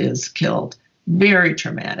is killed, very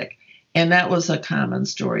traumatic. And that was a common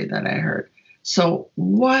story that I heard. So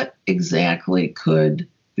what exactly could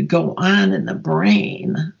go on in the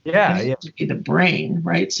brain? Yeah. It has to be the brain,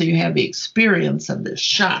 right? So you have the experience of this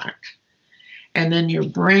shock, and then your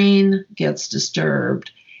brain gets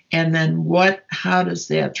disturbed. And then how does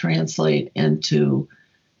that translate into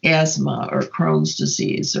asthma or Crohn's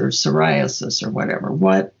disease or psoriasis or whatever?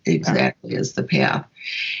 What exactly is the path?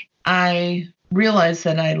 I realized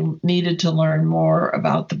that I needed to learn more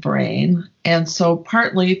about the brain. And so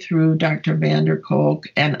partly through Dr. van der Kolk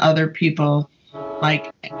and other people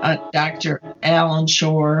like Dr. Alan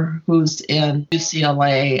Shore, who's in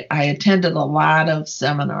UCLA, I attended a lot of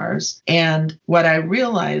seminars. And what I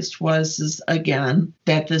realized is again,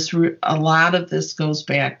 that a lot of this goes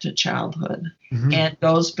back to childhood and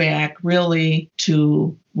goes back really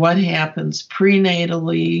to what happens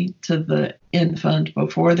prenatally to the infant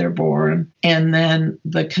before they're born, and then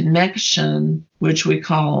the connection, which we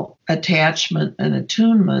call attachment and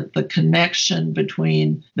attunement, the connection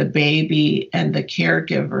between the baby and the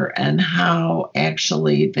caregiver, and how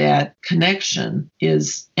actually that connection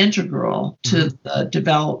is integral to the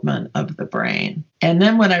development of the brain. And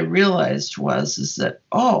then what I realized is that,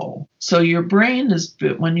 so your brain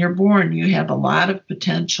when you're born, you have a lot of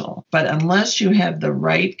potential, but unless you have the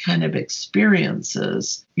right kind of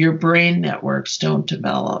experiences, your brain networks don't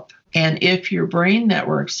develop. And if your brain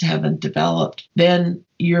networks haven't developed, then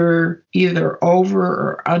you're either over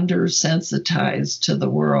or under sensitized to the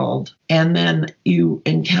world. And then you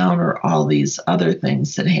encounter all these other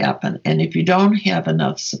things that happen. And if you don't have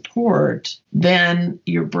enough support, then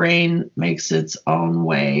your brain makes its own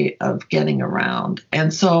way of getting around.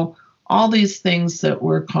 And so all these things that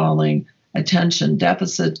we're calling attention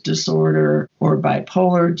deficit disorder or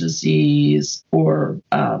bipolar disease or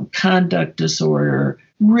conduct disorder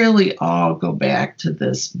really all go back to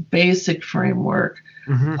this basic framework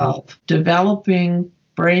of developing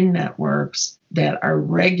brain networks that are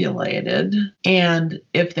regulated. And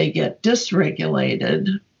if they get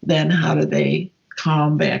dysregulated, then how do they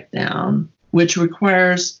calm back down, which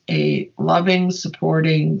requires a loving,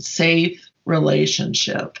 supporting, safe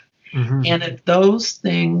relationship. And if those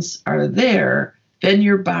things are there, then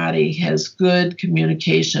your body has good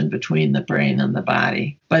communication between the brain and the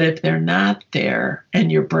body. But if they're not there and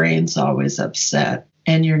your brain's always upset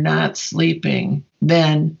and you're not sleeping,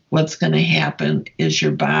 then what's going to happen is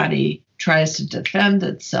your body tries to defend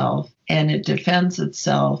itself, and it defends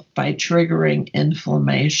itself by triggering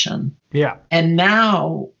inflammation. Yeah. And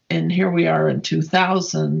now, and here we are in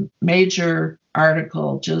 2000, major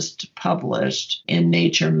article just published in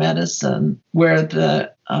Nature Medicine, where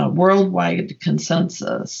the worldwide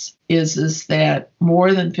consensus is that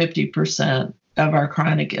more than 50% of our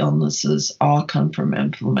chronic illnesses all come from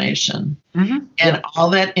inflammation. And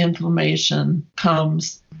all that inflammation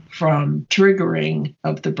comes from triggering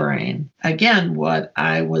of the brain. Again, what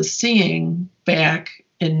I was seeing back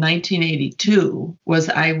in 1982 was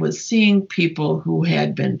I was seeing people who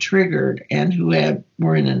had been triggered and who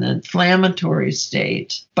were in an inflammatory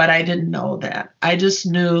state, but I didn't know that. I just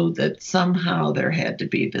knew that somehow there had to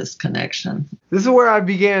be this connection. This is where I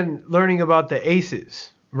began learning about the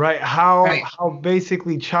ACEs, right? How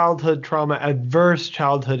basically childhood trauma, adverse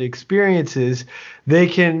childhood experiences, they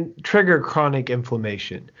can trigger chronic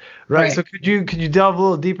inflammation, right? So could you delve a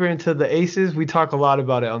little deeper into the ACEs? We talk a lot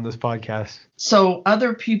about it on this podcast. So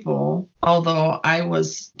other people, although I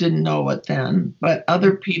didn't know it then, but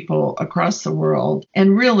other people across the world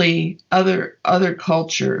and really other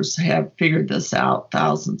cultures have figured this out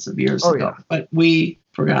thousands of years ago, but we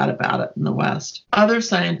forgot about it in the West. Other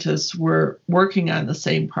scientists were working on the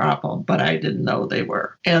same problem, but I didn't know they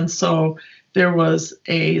were. And so there was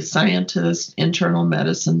a scientist, internal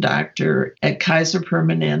medicine doctor at Kaiser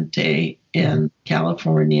Permanente in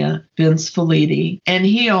California, Vince Felitti, and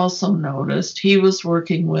he also noticed he was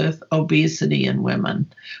working with obesity in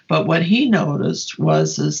women. But what he noticed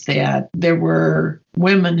is that there were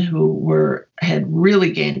women who had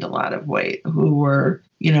really gained a lot of weight, who were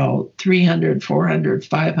 300, 400,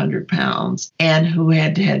 500 pounds, and who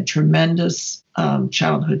had tremendous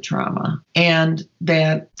childhood trauma. And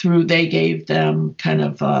that they gave them kind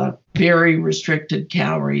of a very restricted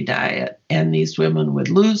calorie diet. And these women would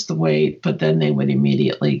lose the weight, but then they would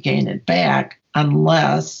immediately gain it back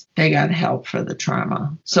unless they got help for the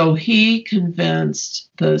trauma. So he convinced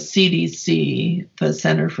the CDC, the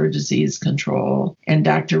Center for Disease Control, and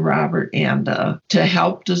Dr. Robert Anda to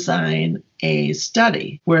help design a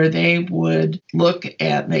study where they would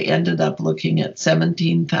they ended up looking at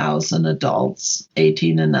 17,000 adults,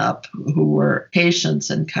 18 and up, who were patients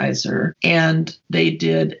in Kaiser. And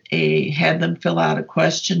they had them fill out a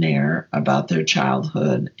questionnaire about their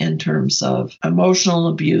childhood in terms of emotional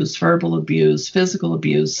abuse, verbal abuse, physical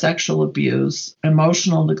abuse, sexual abuse,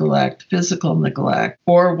 emotional neglect, physical neglect,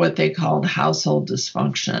 or what they called household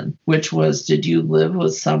dysfunction, which was, did you live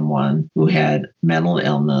with someone who had mental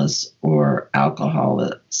illness or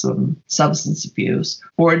alcoholism, substance abuse,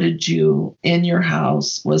 or did you, in your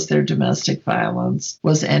house, was there domestic violence?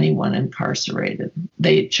 Was anyone incarcerated?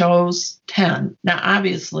 They chose 10. Now,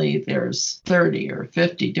 obviously, there's 30 or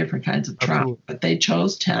 50 different kinds of trauma, but they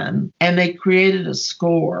chose 10, and they created a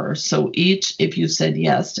score. So if you said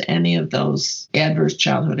yes to any of those adverse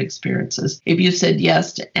childhood experiences, if you said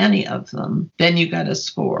yes to any of them, then you got a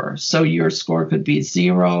score. So your score could be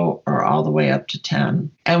 0 or all the way up to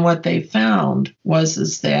 10. And what they found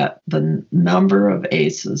was that the number of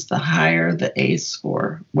ACEs, the higher the ACE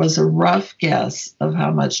score, was a rough guess of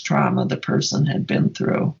how much trauma the person had been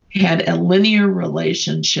through. Had a linear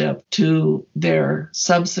relationship to their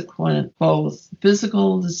subsequent both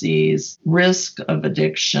physical disease, risk of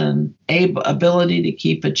addiction, ability to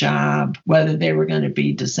keep a job, whether they were going to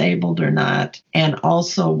be disabled or not, and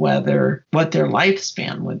also what their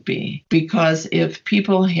lifespan would be. Because if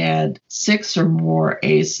people had 6 or more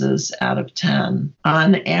ACEs out of 10,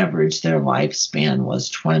 on average, their lifespan was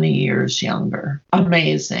 20 years younger.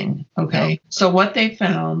 Amazing. Okay. So what they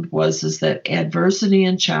found is that adversity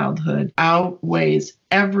in childhood outweighs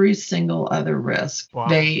every single other risk. Wow.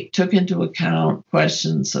 They took into account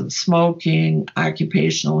questions of smoking,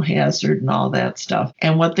 occupational hazard, and all that stuff.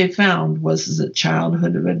 And what they found was that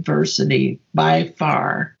childhood of adversity by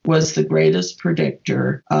far was the greatest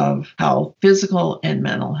predictor of health, physical and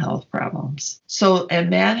mental health problems. So,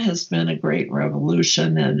 and that has been a great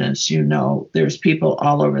revolution. And as you know, there's people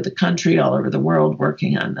all over the country, all over the world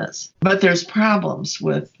working on this. But there's problems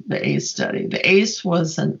with the ACE study. The ACE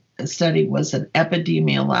study was an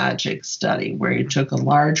epidemiologic study where you took a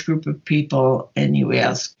large group of people and you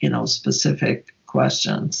asked, specific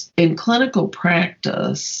questions. In clinical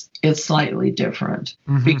practice, it's slightly different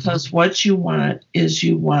because what you want is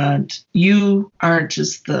you aren't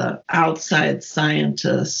just the outside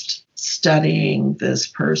scientist studying this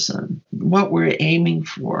person. What we're aiming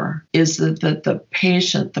for is that the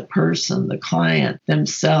patient, the person, the client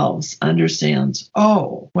themselves understands,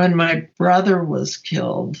 when my brother was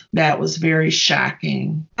killed, that was very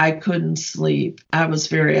shocking. I couldn't sleep. I was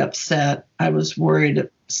very upset. I was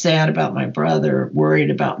sad about my brother, worried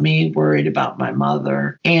about me, worried about my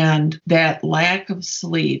mother. And that lack of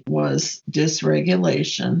sleep was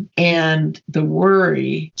dysregulation. And the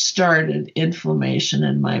worry started inflammation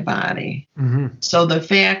in my body. So the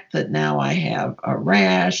fact that now I have a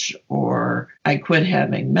rash, or I quit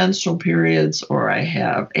having menstrual periods, or I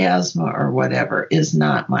have asthma or whatever is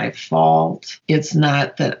not my fault. It's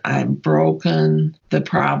not that I'm broken. The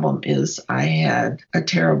problem is I had a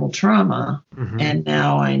terrible trauma and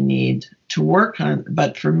now I need to work on.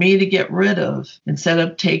 But for me to get rid of, instead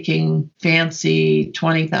of taking fancy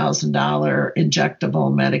 $20,000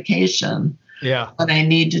 injectable medication, what I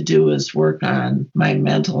need to do is work on my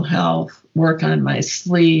mental health, work on my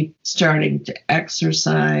sleep, starting to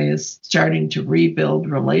exercise, starting to rebuild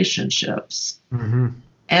relationships.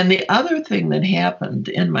 And the other thing that happened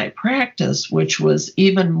in my practice, which was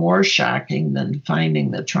even more shocking than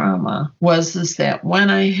finding the trauma, was that when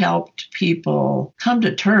I helped people come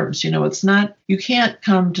to terms, it's not, you can't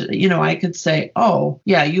come to, I could say,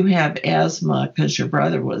 you have asthma because your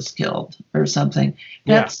brother was killed or something.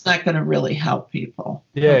 That's not going to really help people.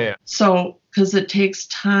 So, because it takes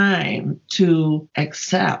time to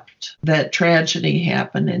accept that tragedy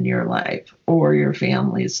happened in your life or your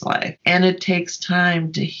family's life. And it takes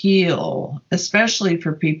time to heal, especially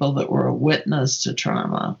for people that were a witness to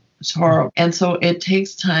trauma. It's horrible. And so it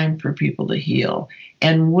takes time for people to heal.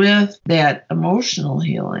 And with that emotional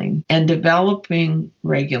healing and developing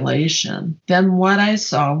regulation, then what I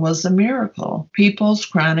saw was a miracle. People's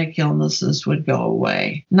chronic illnesses would go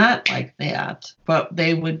away. Not like that, but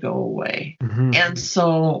they would go away. And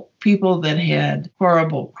so people that had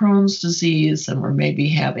horrible Crohn's disease and were maybe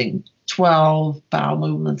having 12 bowel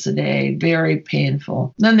movements a day, very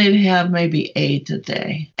painful. Then they'd have maybe 8 a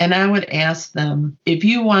day. And I would ask them, if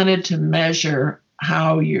you wanted to measure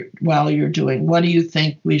how you're doing. What do you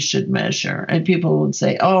think we should measure? And people would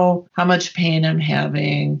say, oh, how much pain I'm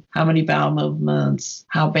having, how many bowel movements,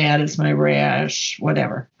 how bad is my rash,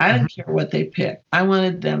 whatever. I didn't care what they picked. I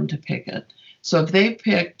wanted them to pick it. So if they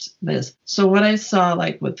picked this, so what I saw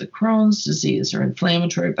like with the Crohn's disease or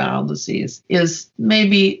inflammatory bowel disease is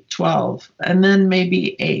maybe 12, and then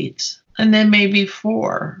maybe 8, and then maybe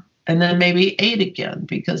 4, and then maybe 8 again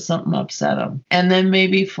because something upset them, and then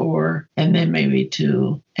maybe 4, and then maybe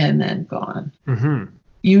 2, and then gone. Mm-hmm.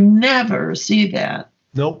 You never see that.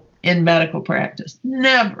 Nope. In medical practice.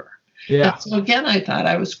 Never. Yeah. And so again, I thought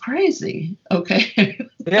I was crazy. Okay.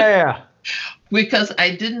 Yeah. Because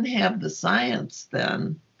I didn't have the science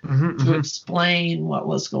then to explain what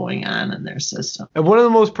was going on in their system. And one of the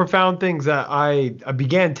most profound things that I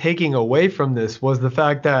began taking away from this was the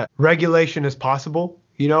fact that regulation is possible,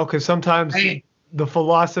 because sometimes the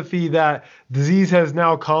philosophy that disease has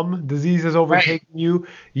now come, disease has overtaken you,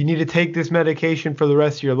 you need to take this medication for the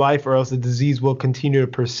rest of your life or else the disease will continue to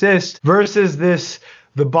persist, versus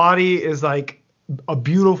the body is like a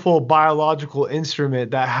beautiful biological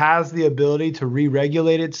instrument that has the ability to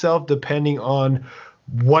re-regulate itself depending on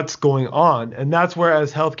what's going on. And that's where,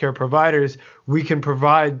 as healthcare providers, we can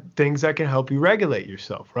provide things that can help you regulate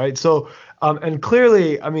yourself, right? So, and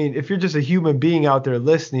clearly, I mean, if you're just a human being out there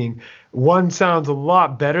listening, one sounds a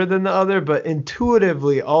lot better than the other, but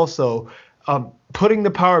intuitively also, putting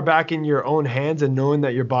the power back in your own hands and knowing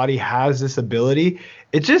that your body has this ability,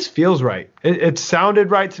 it just feels right. It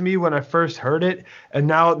sounded right to me when I first heard it. And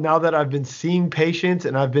now that I've been seeing patients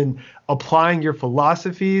and I've been applying your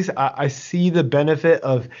philosophies, I see the benefit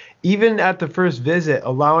of, even at the first visit,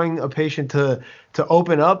 allowing a patient to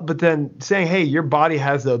open up, but then saying, hey, your body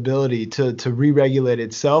has the ability to re-regulate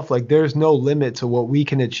itself. Like, there's no limit to what we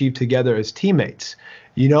can achieve together as teammates,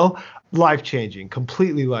 life-changing,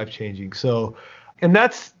 completely life-changing. So, and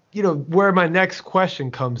that's, where my next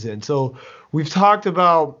question comes in. So we've talked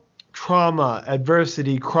about trauma,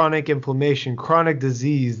 adversity, chronic inflammation, chronic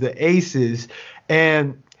disease, the ACEs,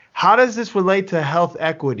 and how does this relate to health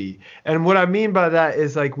equity? And what I mean by that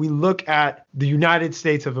is, like, we look at the United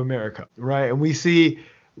States of America, right? And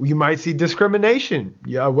you might see discrimination,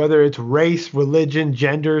 whether it's race, religion,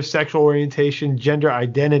 gender, sexual orientation, gender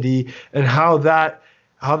identity, and how that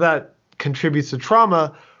contributes to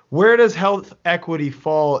trauma. Where does health equity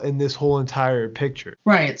fall in this whole entire picture?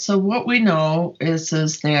 Right. So what we know is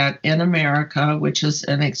that in America, which is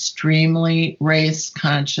an extremely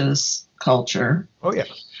race-conscious culture,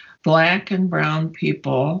 Black and brown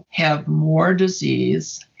people have more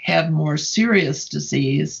disease, have more serious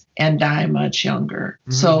disease, and die much younger.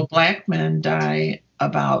 Mm-hmm. So Black men die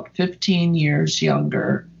about 15 years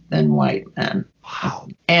younger than white men. Wow.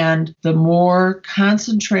 And the more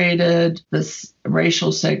concentrated this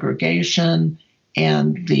racial segregation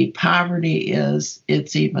and the poverty is,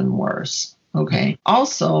 it's even worse. Okay.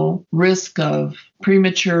 Also, risk of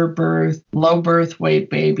premature birth, low birth weight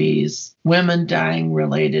babies, women dying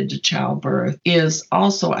related to childbirth is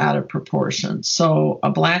also out of proportion. So a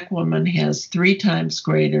Black woman has 3 times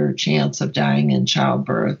greater chance of dying in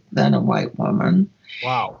childbirth than a white woman.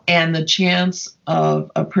 Wow. And the chance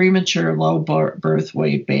of a premature low birth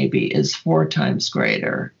weight baby is 4 times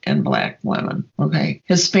greater in Black women. Okay.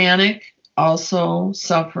 Hispanic also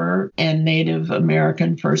suffer, and Native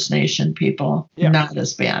American First Nation people not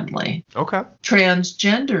as badly. Okay.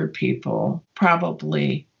 Transgender people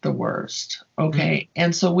probably the worst. Okay. Mm-hmm.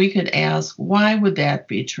 And so we could ask, why would that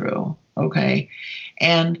be true? Okay.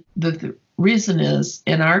 And the reason is,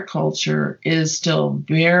 in our culture, it is still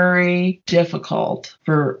very difficult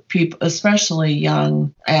for people, especially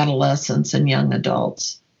young adolescents and young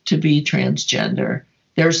adults, to be transgender.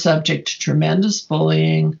 They're subject to tremendous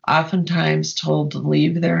bullying, oftentimes told to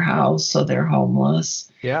leave their house, so they're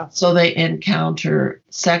homeless. Yeah. So they encounter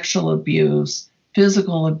sexual abuse,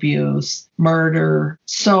 physical abuse, murder,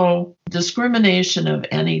 so discrimination of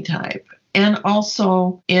any type. And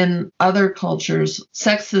also in other cultures,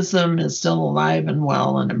 sexism is still alive and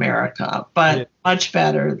well in America, but much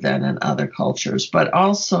better than in other cultures. But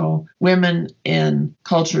also women in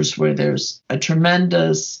cultures where there's a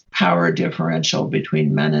tremendous power differential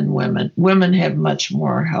between men and women have much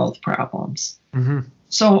more health problems. Mm-hmm.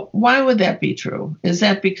 So why would that be true? Is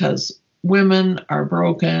that because women are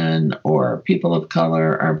broken or people of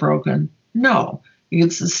color are broken? No.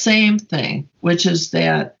 It's the same thing, which is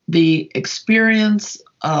that the experience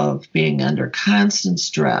of being under constant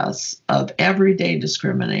stress of everyday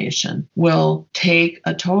discrimination will take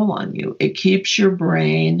a toll on you. It keeps your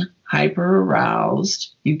brain hyper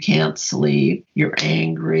aroused, you can't sleep, you're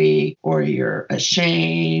angry, or you're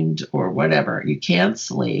ashamed, or whatever. You can't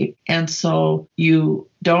sleep. And so you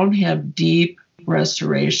don't have deep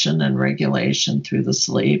restoration and regulation through the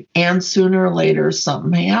sleep. And sooner or later,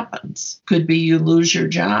 something happens. Could be you lose your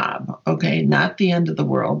job. Okay, not the end of the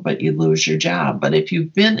world, but you lose your job. But if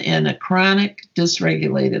you've been in a chronic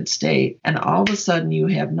dysregulated state and all of a sudden you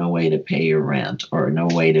have no way to pay your rent or no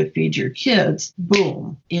way to feed your kids,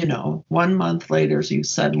 boom, 1 month later, you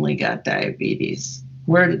suddenly got diabetes.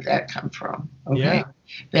 Where did that come from? Okay. Yeah.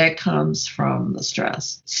 That comes from the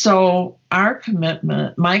stress. So my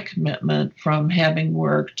commitment from having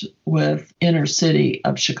worked with inner city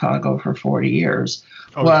of Chicago for 40 years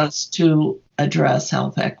was to address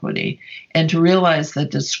health equity and to realize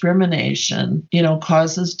that discrimination,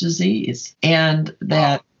 causes disease, and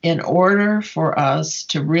that in order for us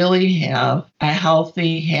to really have a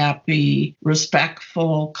healthy, happy,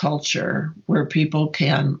 respectful culture where people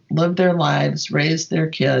can live their lives, raise their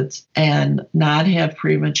kids, and not have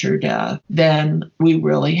premature death, then we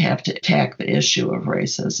really have to attack the issue of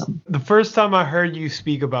racism. The first time I heard you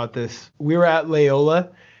speak about this, we were at Loyola,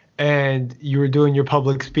 and you were doing your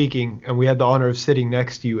public speaking, and we had the honor of sitting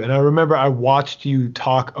next to you. And I remember I watched you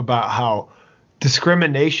talk about how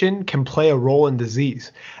discrimination can play a role in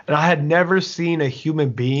disease. And I had never seen a human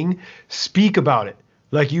being speak about it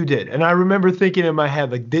like you did. And I remember thinking in my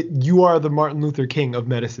head, like, you are the Martin Luther King of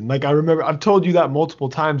medicine. Like, I remember, I've told you that multiple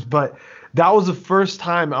times, but that was the first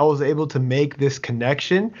time I was able to make this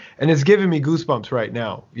connection. And it's giving me goosebumps right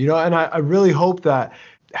now, and I really hope that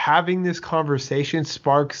having this conversation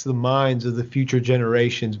sparks the minds of the future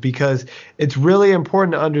generations, because it's really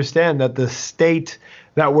important to understand that the state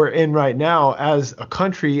that we're in right now as a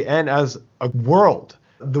country and as a world,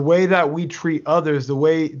 the way that we treat others, the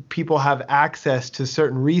way people have access to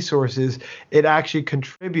certain resources, it actually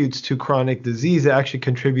contributes to chronic disease. It actually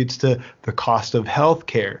contributes to the cost of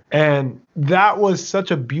healthcare. And that was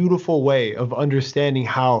such a beautiful way of understanding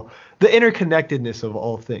how the interconnectedness of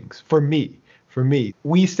all things for me.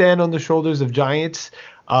 We stand on the shoulders of giants.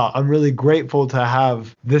 I'm really grateful to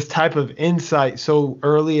have this type of insight so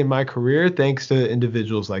early in my career, thanks to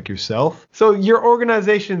individuals like yourself. So your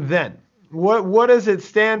organization then, what does it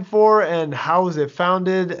stand for, and how is it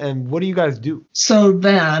founded, and what do you guys do? So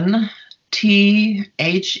then, THEN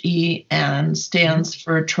stands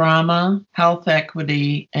for Trauma, Health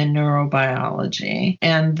Equity, and Neurobiology.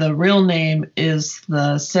 And the real name is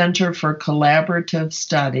the Center for Collaborative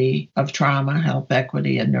Study of Trauma, Health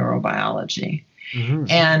Equity, and Neurobiology. Mm-hmm.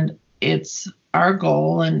 And it's our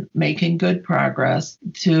goal in making good progress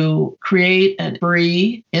to create a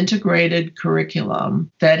free integrated curriculum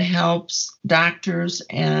that helps doctors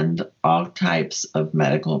and all types of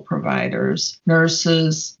medical providers,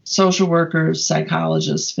 nurses, social workers,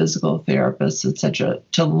 psychologists, physical therapists, etc.,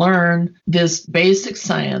 to learn this basic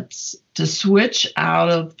science, to switch out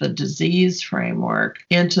of the disease framework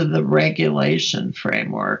into the regulation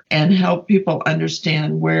framework and help people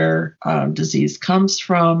understand where disease comes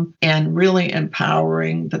from, and really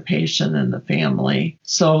empowering the patient and the family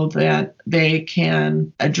so that they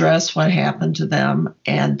can address what happened to them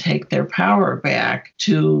and take their power back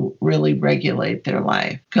to really regulate their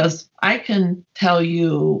life. Because I can tell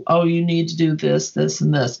you, you need to do this, this,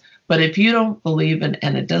 and this. But if you don't believe it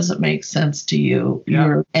and it doesn't make sense to you,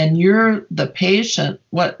 you're the patient,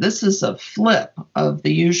 this is a flip of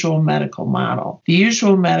the usual medical model. The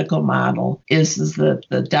usual medical model is that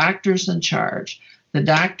the doctor's in charge. The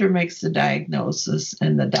doctor makes the diagnosis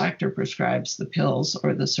and the doctor prescribes the pills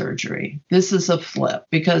or the surgery. This is a flip,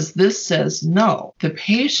 because this says, no, the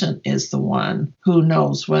patient is the one who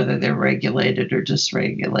knows whether they're regulated or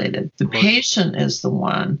dysregulated. The patient is the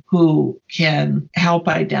one who can help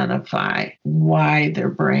identify why their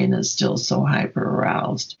brain is still so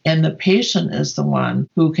hyper-aroused. And the patient is the one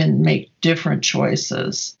who can make different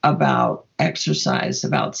choices about exercise,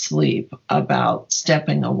 about sleep, about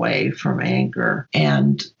stepping away from anger,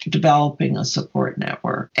 and developing a support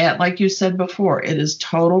network. And like you said before, it is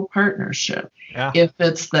total partnership. Yeah. If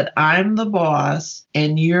it's that I'm the boss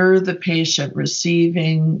and you're the patient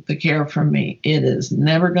receiving the care from me, it is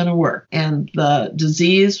never going to work. And the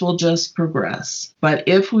disease will just progress. But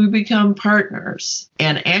if we become partners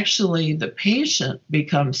and actually the patient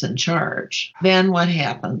becomes in charge, then what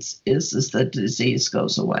happens is the disease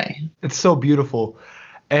goes away. It's so beautiful.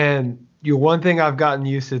 And one thing I've gotten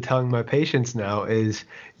used to telling my patients now is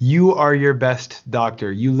you are your best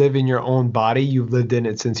doctor. You live in your own body. You've lived in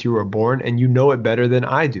it since you were born, and you know it better than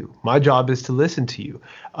I do. My job is to listen to you.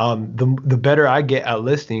 The better I get at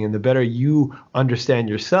listening and the better you understand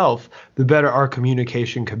yourself, the better our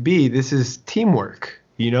communication could be. This is teamwork.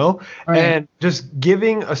 Right. And just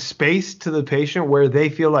giving a space to the patient where they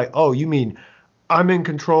feel like, oh, you mean I'm in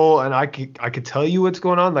control and I could tell you what's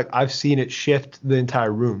going on. Like I've seen it shift the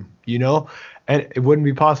entire room, and it wouldn't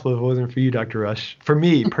be possible if it wasn't for you, Dr. Rush, for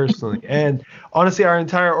me personally. And honestly, our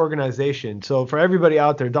entire organization. So for everybody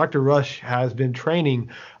out there, Dr. Rush has been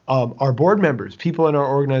training our board members, people in our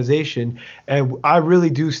organization. And I really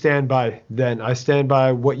do stand by then. I stand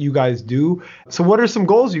by what you guys do. So what are some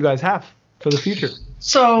goals you guys have for the future?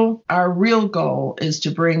 So our real goal is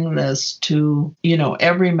to bring this to,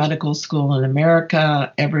 every medical school in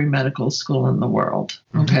America, every medical school in the world.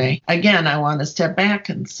 Okay. Again, I want to step back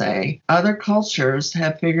and say other cultures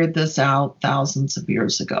have figured this out thousands of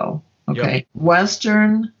years ago. Okay. Yep.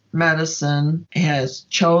 Western medicine has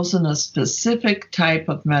chosen a specific type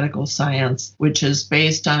of medical science, which is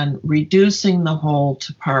based on reducing the whole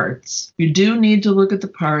to parts. You do need to look at the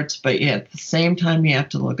parts, but at the same time, you have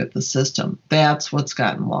to look at the system. That's what's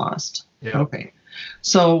gotten lost. Yeah. Okay.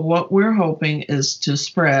 So what we're hoping is to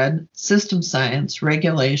spread system science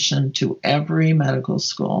regulation to every medical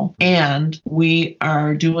school. And we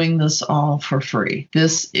are doing this all for free.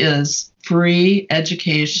 This is free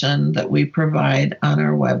education that we provide on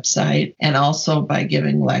our website and also by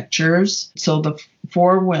giving lectures. So the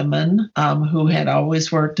 4 women who had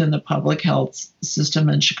always worked in the public health system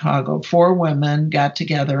in Chicago, 4 women got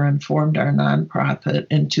together and formed our nonprofit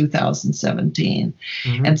in 2017.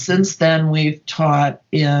 And since then, we've taught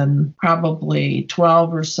in probably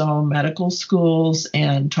 12 or so medical schools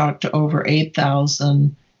and talked to over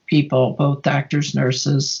 8,000 people, both doctors,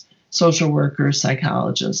 nurses, social workers,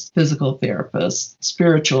 psychologists, physical therapists,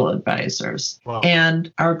 spiritual advisors. Wow.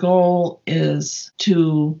 And our goal is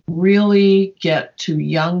to really get to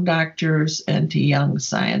young doctors and to young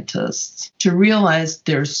scientists to realize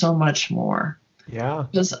there's so much more. Yeah.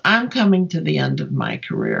 Because I'm coming to the end of my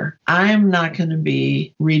career. I'm not going to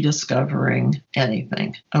be rediscovering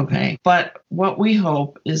anything. Okay. But what we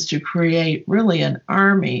hope is to create really an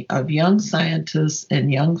army of young scientists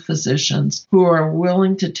and young physicians who are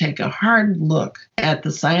willing to take a hard look at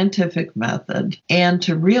the scientific method and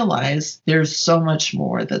to realize there's so much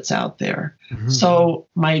more that's out there. So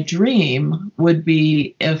my dream would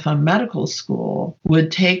be if a medical school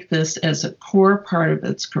would take this as a core part of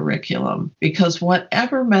its curriculum, because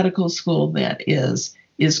whatever medical school that is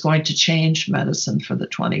going to change medicine for the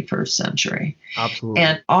 21st century. Absolutely.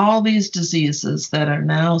 And all these diseases that are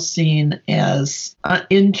now seen as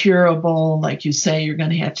incurable, like you say, you're going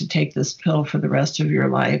to have to take this pill for the rest of your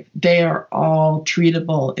life, they are all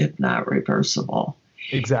treatable, if not reversible.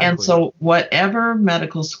 Exactly. And so whatever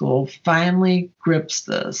medical school finally grips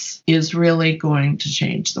this is really going to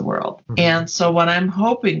change the world. And so what I'm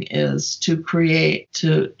hoping is to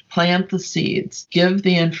plant the seeds, give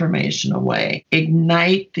the information away,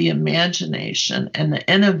 ignite the imagination and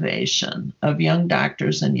the innovation of young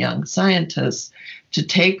doctors and young scientists to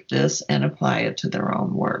take this and apply it to their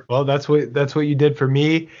own work. Well, that's what you did for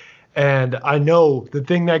me. And I know the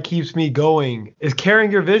thing that keeps me going is carrying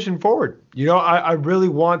your vision forward. I really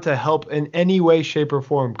want to help in any way, shape, or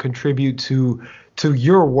form contribute to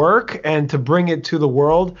your work and to bring it to the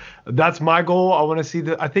world. That's my goal. I want to see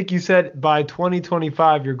that. I think you said by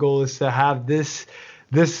 2025, your goal is to have this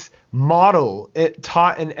model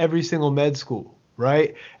taught in every single med school,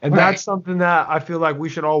 right? And That's something that I feel like we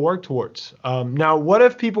should all work towards. Now, what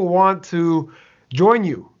if people want to join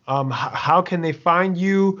you? How can they find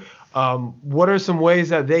you? What are some ways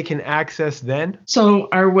that they can access then? So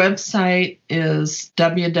our website is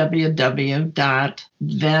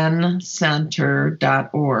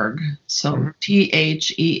thencenter.org. So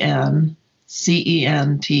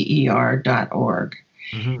thencenter.org.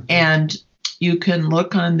 And you can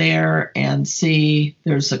look on there and see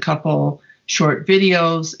there's a couple short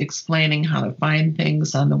videos explaining how to find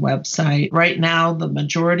things on the website. Right now, the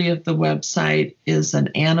majority of the website is an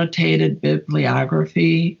annotated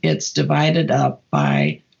bibliography. It's divided up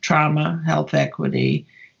by trauma, health equity,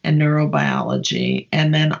 and neurobiology,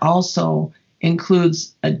 and then also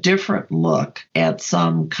includes a different look at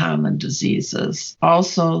some common diseases.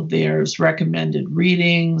 Also, there's recommended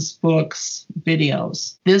readings, books,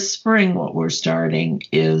 videos. This spring, what we're starting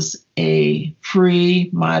is a free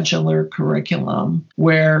modular curriculum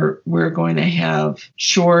where we're going to have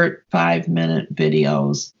short 5-minute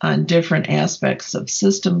videos on different aspects of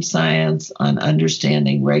system science, on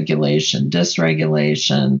understanding regulation,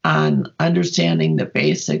 dysregulation, on understanding the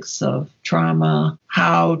basics of trauma,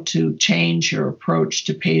 how to change your approach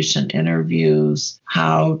to patient interviews,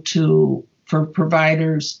 for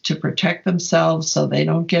providers to protect themselves so they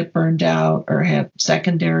don't get burned out or have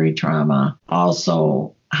secondary trauma.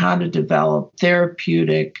 Also, how to develop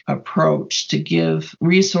therapeutic approach to give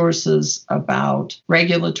resources about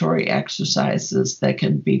regulatory exercises that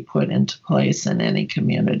can be put into place in any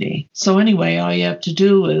community. So anyway, all you have to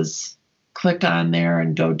do is click on there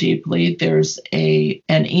and go deeply. There's an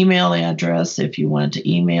email address. If you want to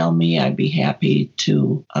email me, I'd be happy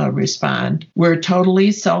to respond. We're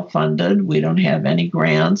totally self-funded. We don't have any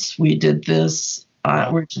grants. We did this.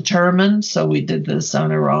 We're determined, so we did this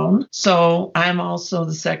on our own. So I'm also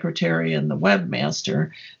the secretary and the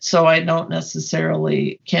webmaster, so I don't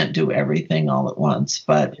necessarily can't do everything all at once,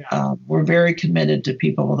 but we're very committed to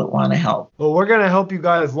people that want to help. Well, we're going to help you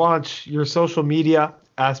guys launch your social media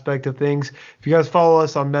aspect of things. If you guys follow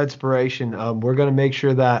us on Medspiration, we're going to make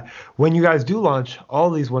sure that when you guys do launch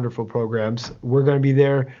all these wonderful programs, we're going to be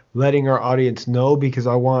there letting our audience know, because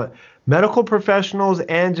I want medical professionals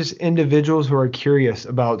and just individuals who are curious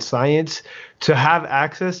about science to have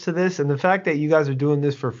access to this. And the fact that you guys are doing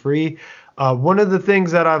this for free, one of the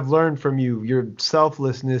things that I've learned from you, your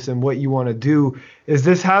selflessness and what you want to do, is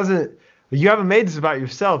you haven't made this about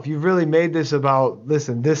yourself. You've really made this about,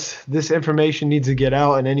 listen, this information needs to get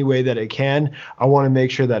out in any way that it can. I want to make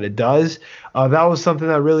sure that it does. That was something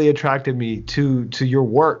that really attracted me to your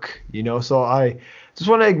work, so I just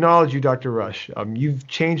want to acknowledge you, Dr. Rush. You've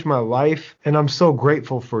changed my life, and I'm so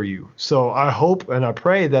grateful for you. So I hope and I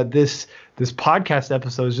pray that this podcast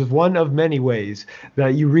episode is just one of many ways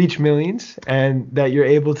that you reach millions and that you're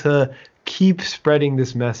able to keep spreading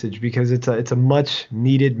this message, because it's a much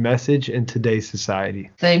needed message in today's society.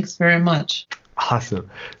 Thanks very much. Awesome.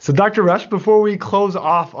 So Dr. Rush, before we close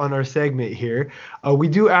off on our segment here, we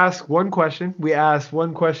do ask one question. We ask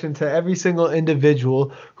one question to every single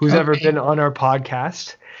individual who's ever been on our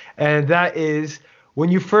podcast. And that is, when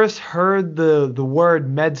you first heard the word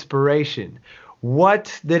Medspiration,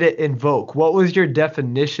 what did it invoke? What was your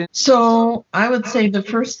definition? So I would say the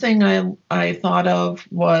first thing I thought of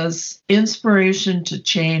was inspiration to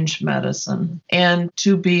change medicine and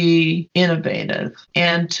to be innovative.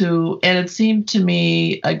 And it seemed to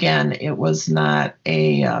me, again, it was not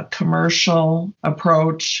a commercial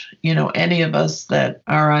approach. Any of us that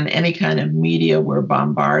are on any kind of media, we're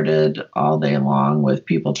bombarded all day long with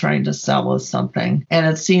people trying to sell us something. And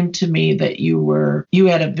it seemed to me that you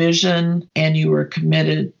had a vision and you were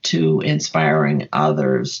committed to inspiring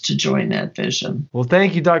others to join that vision. Well,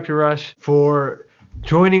 thank you, Dr. Rush, for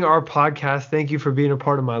joining our podcast. Thank you for being a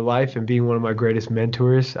part of my life and being one of my greatest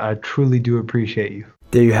mentors. I truly do appreciate you.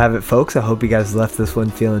 There you have it, folks. I hope you guys left this one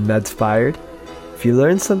feeling Medspired. If you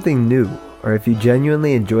learned something new, or if you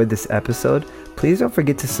genuinely enjoyed this episode, please don't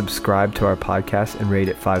forget to subscribe to our podcast and rate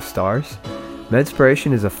it 5 stars.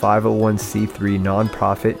 Medspiration is a 501c3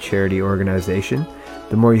 nonprofit charity organization.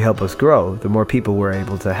 The more you help us grow, the more people we're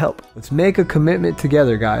able to help. Let's make a commitment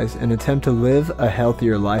together, guys, and attempt to live a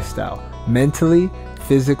healthier lifestyle, mentally,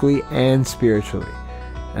 physically, and spiritually.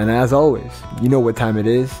 And as always, you know what time it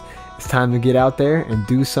is. It's time to get out there and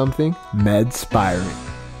do something Medspiring.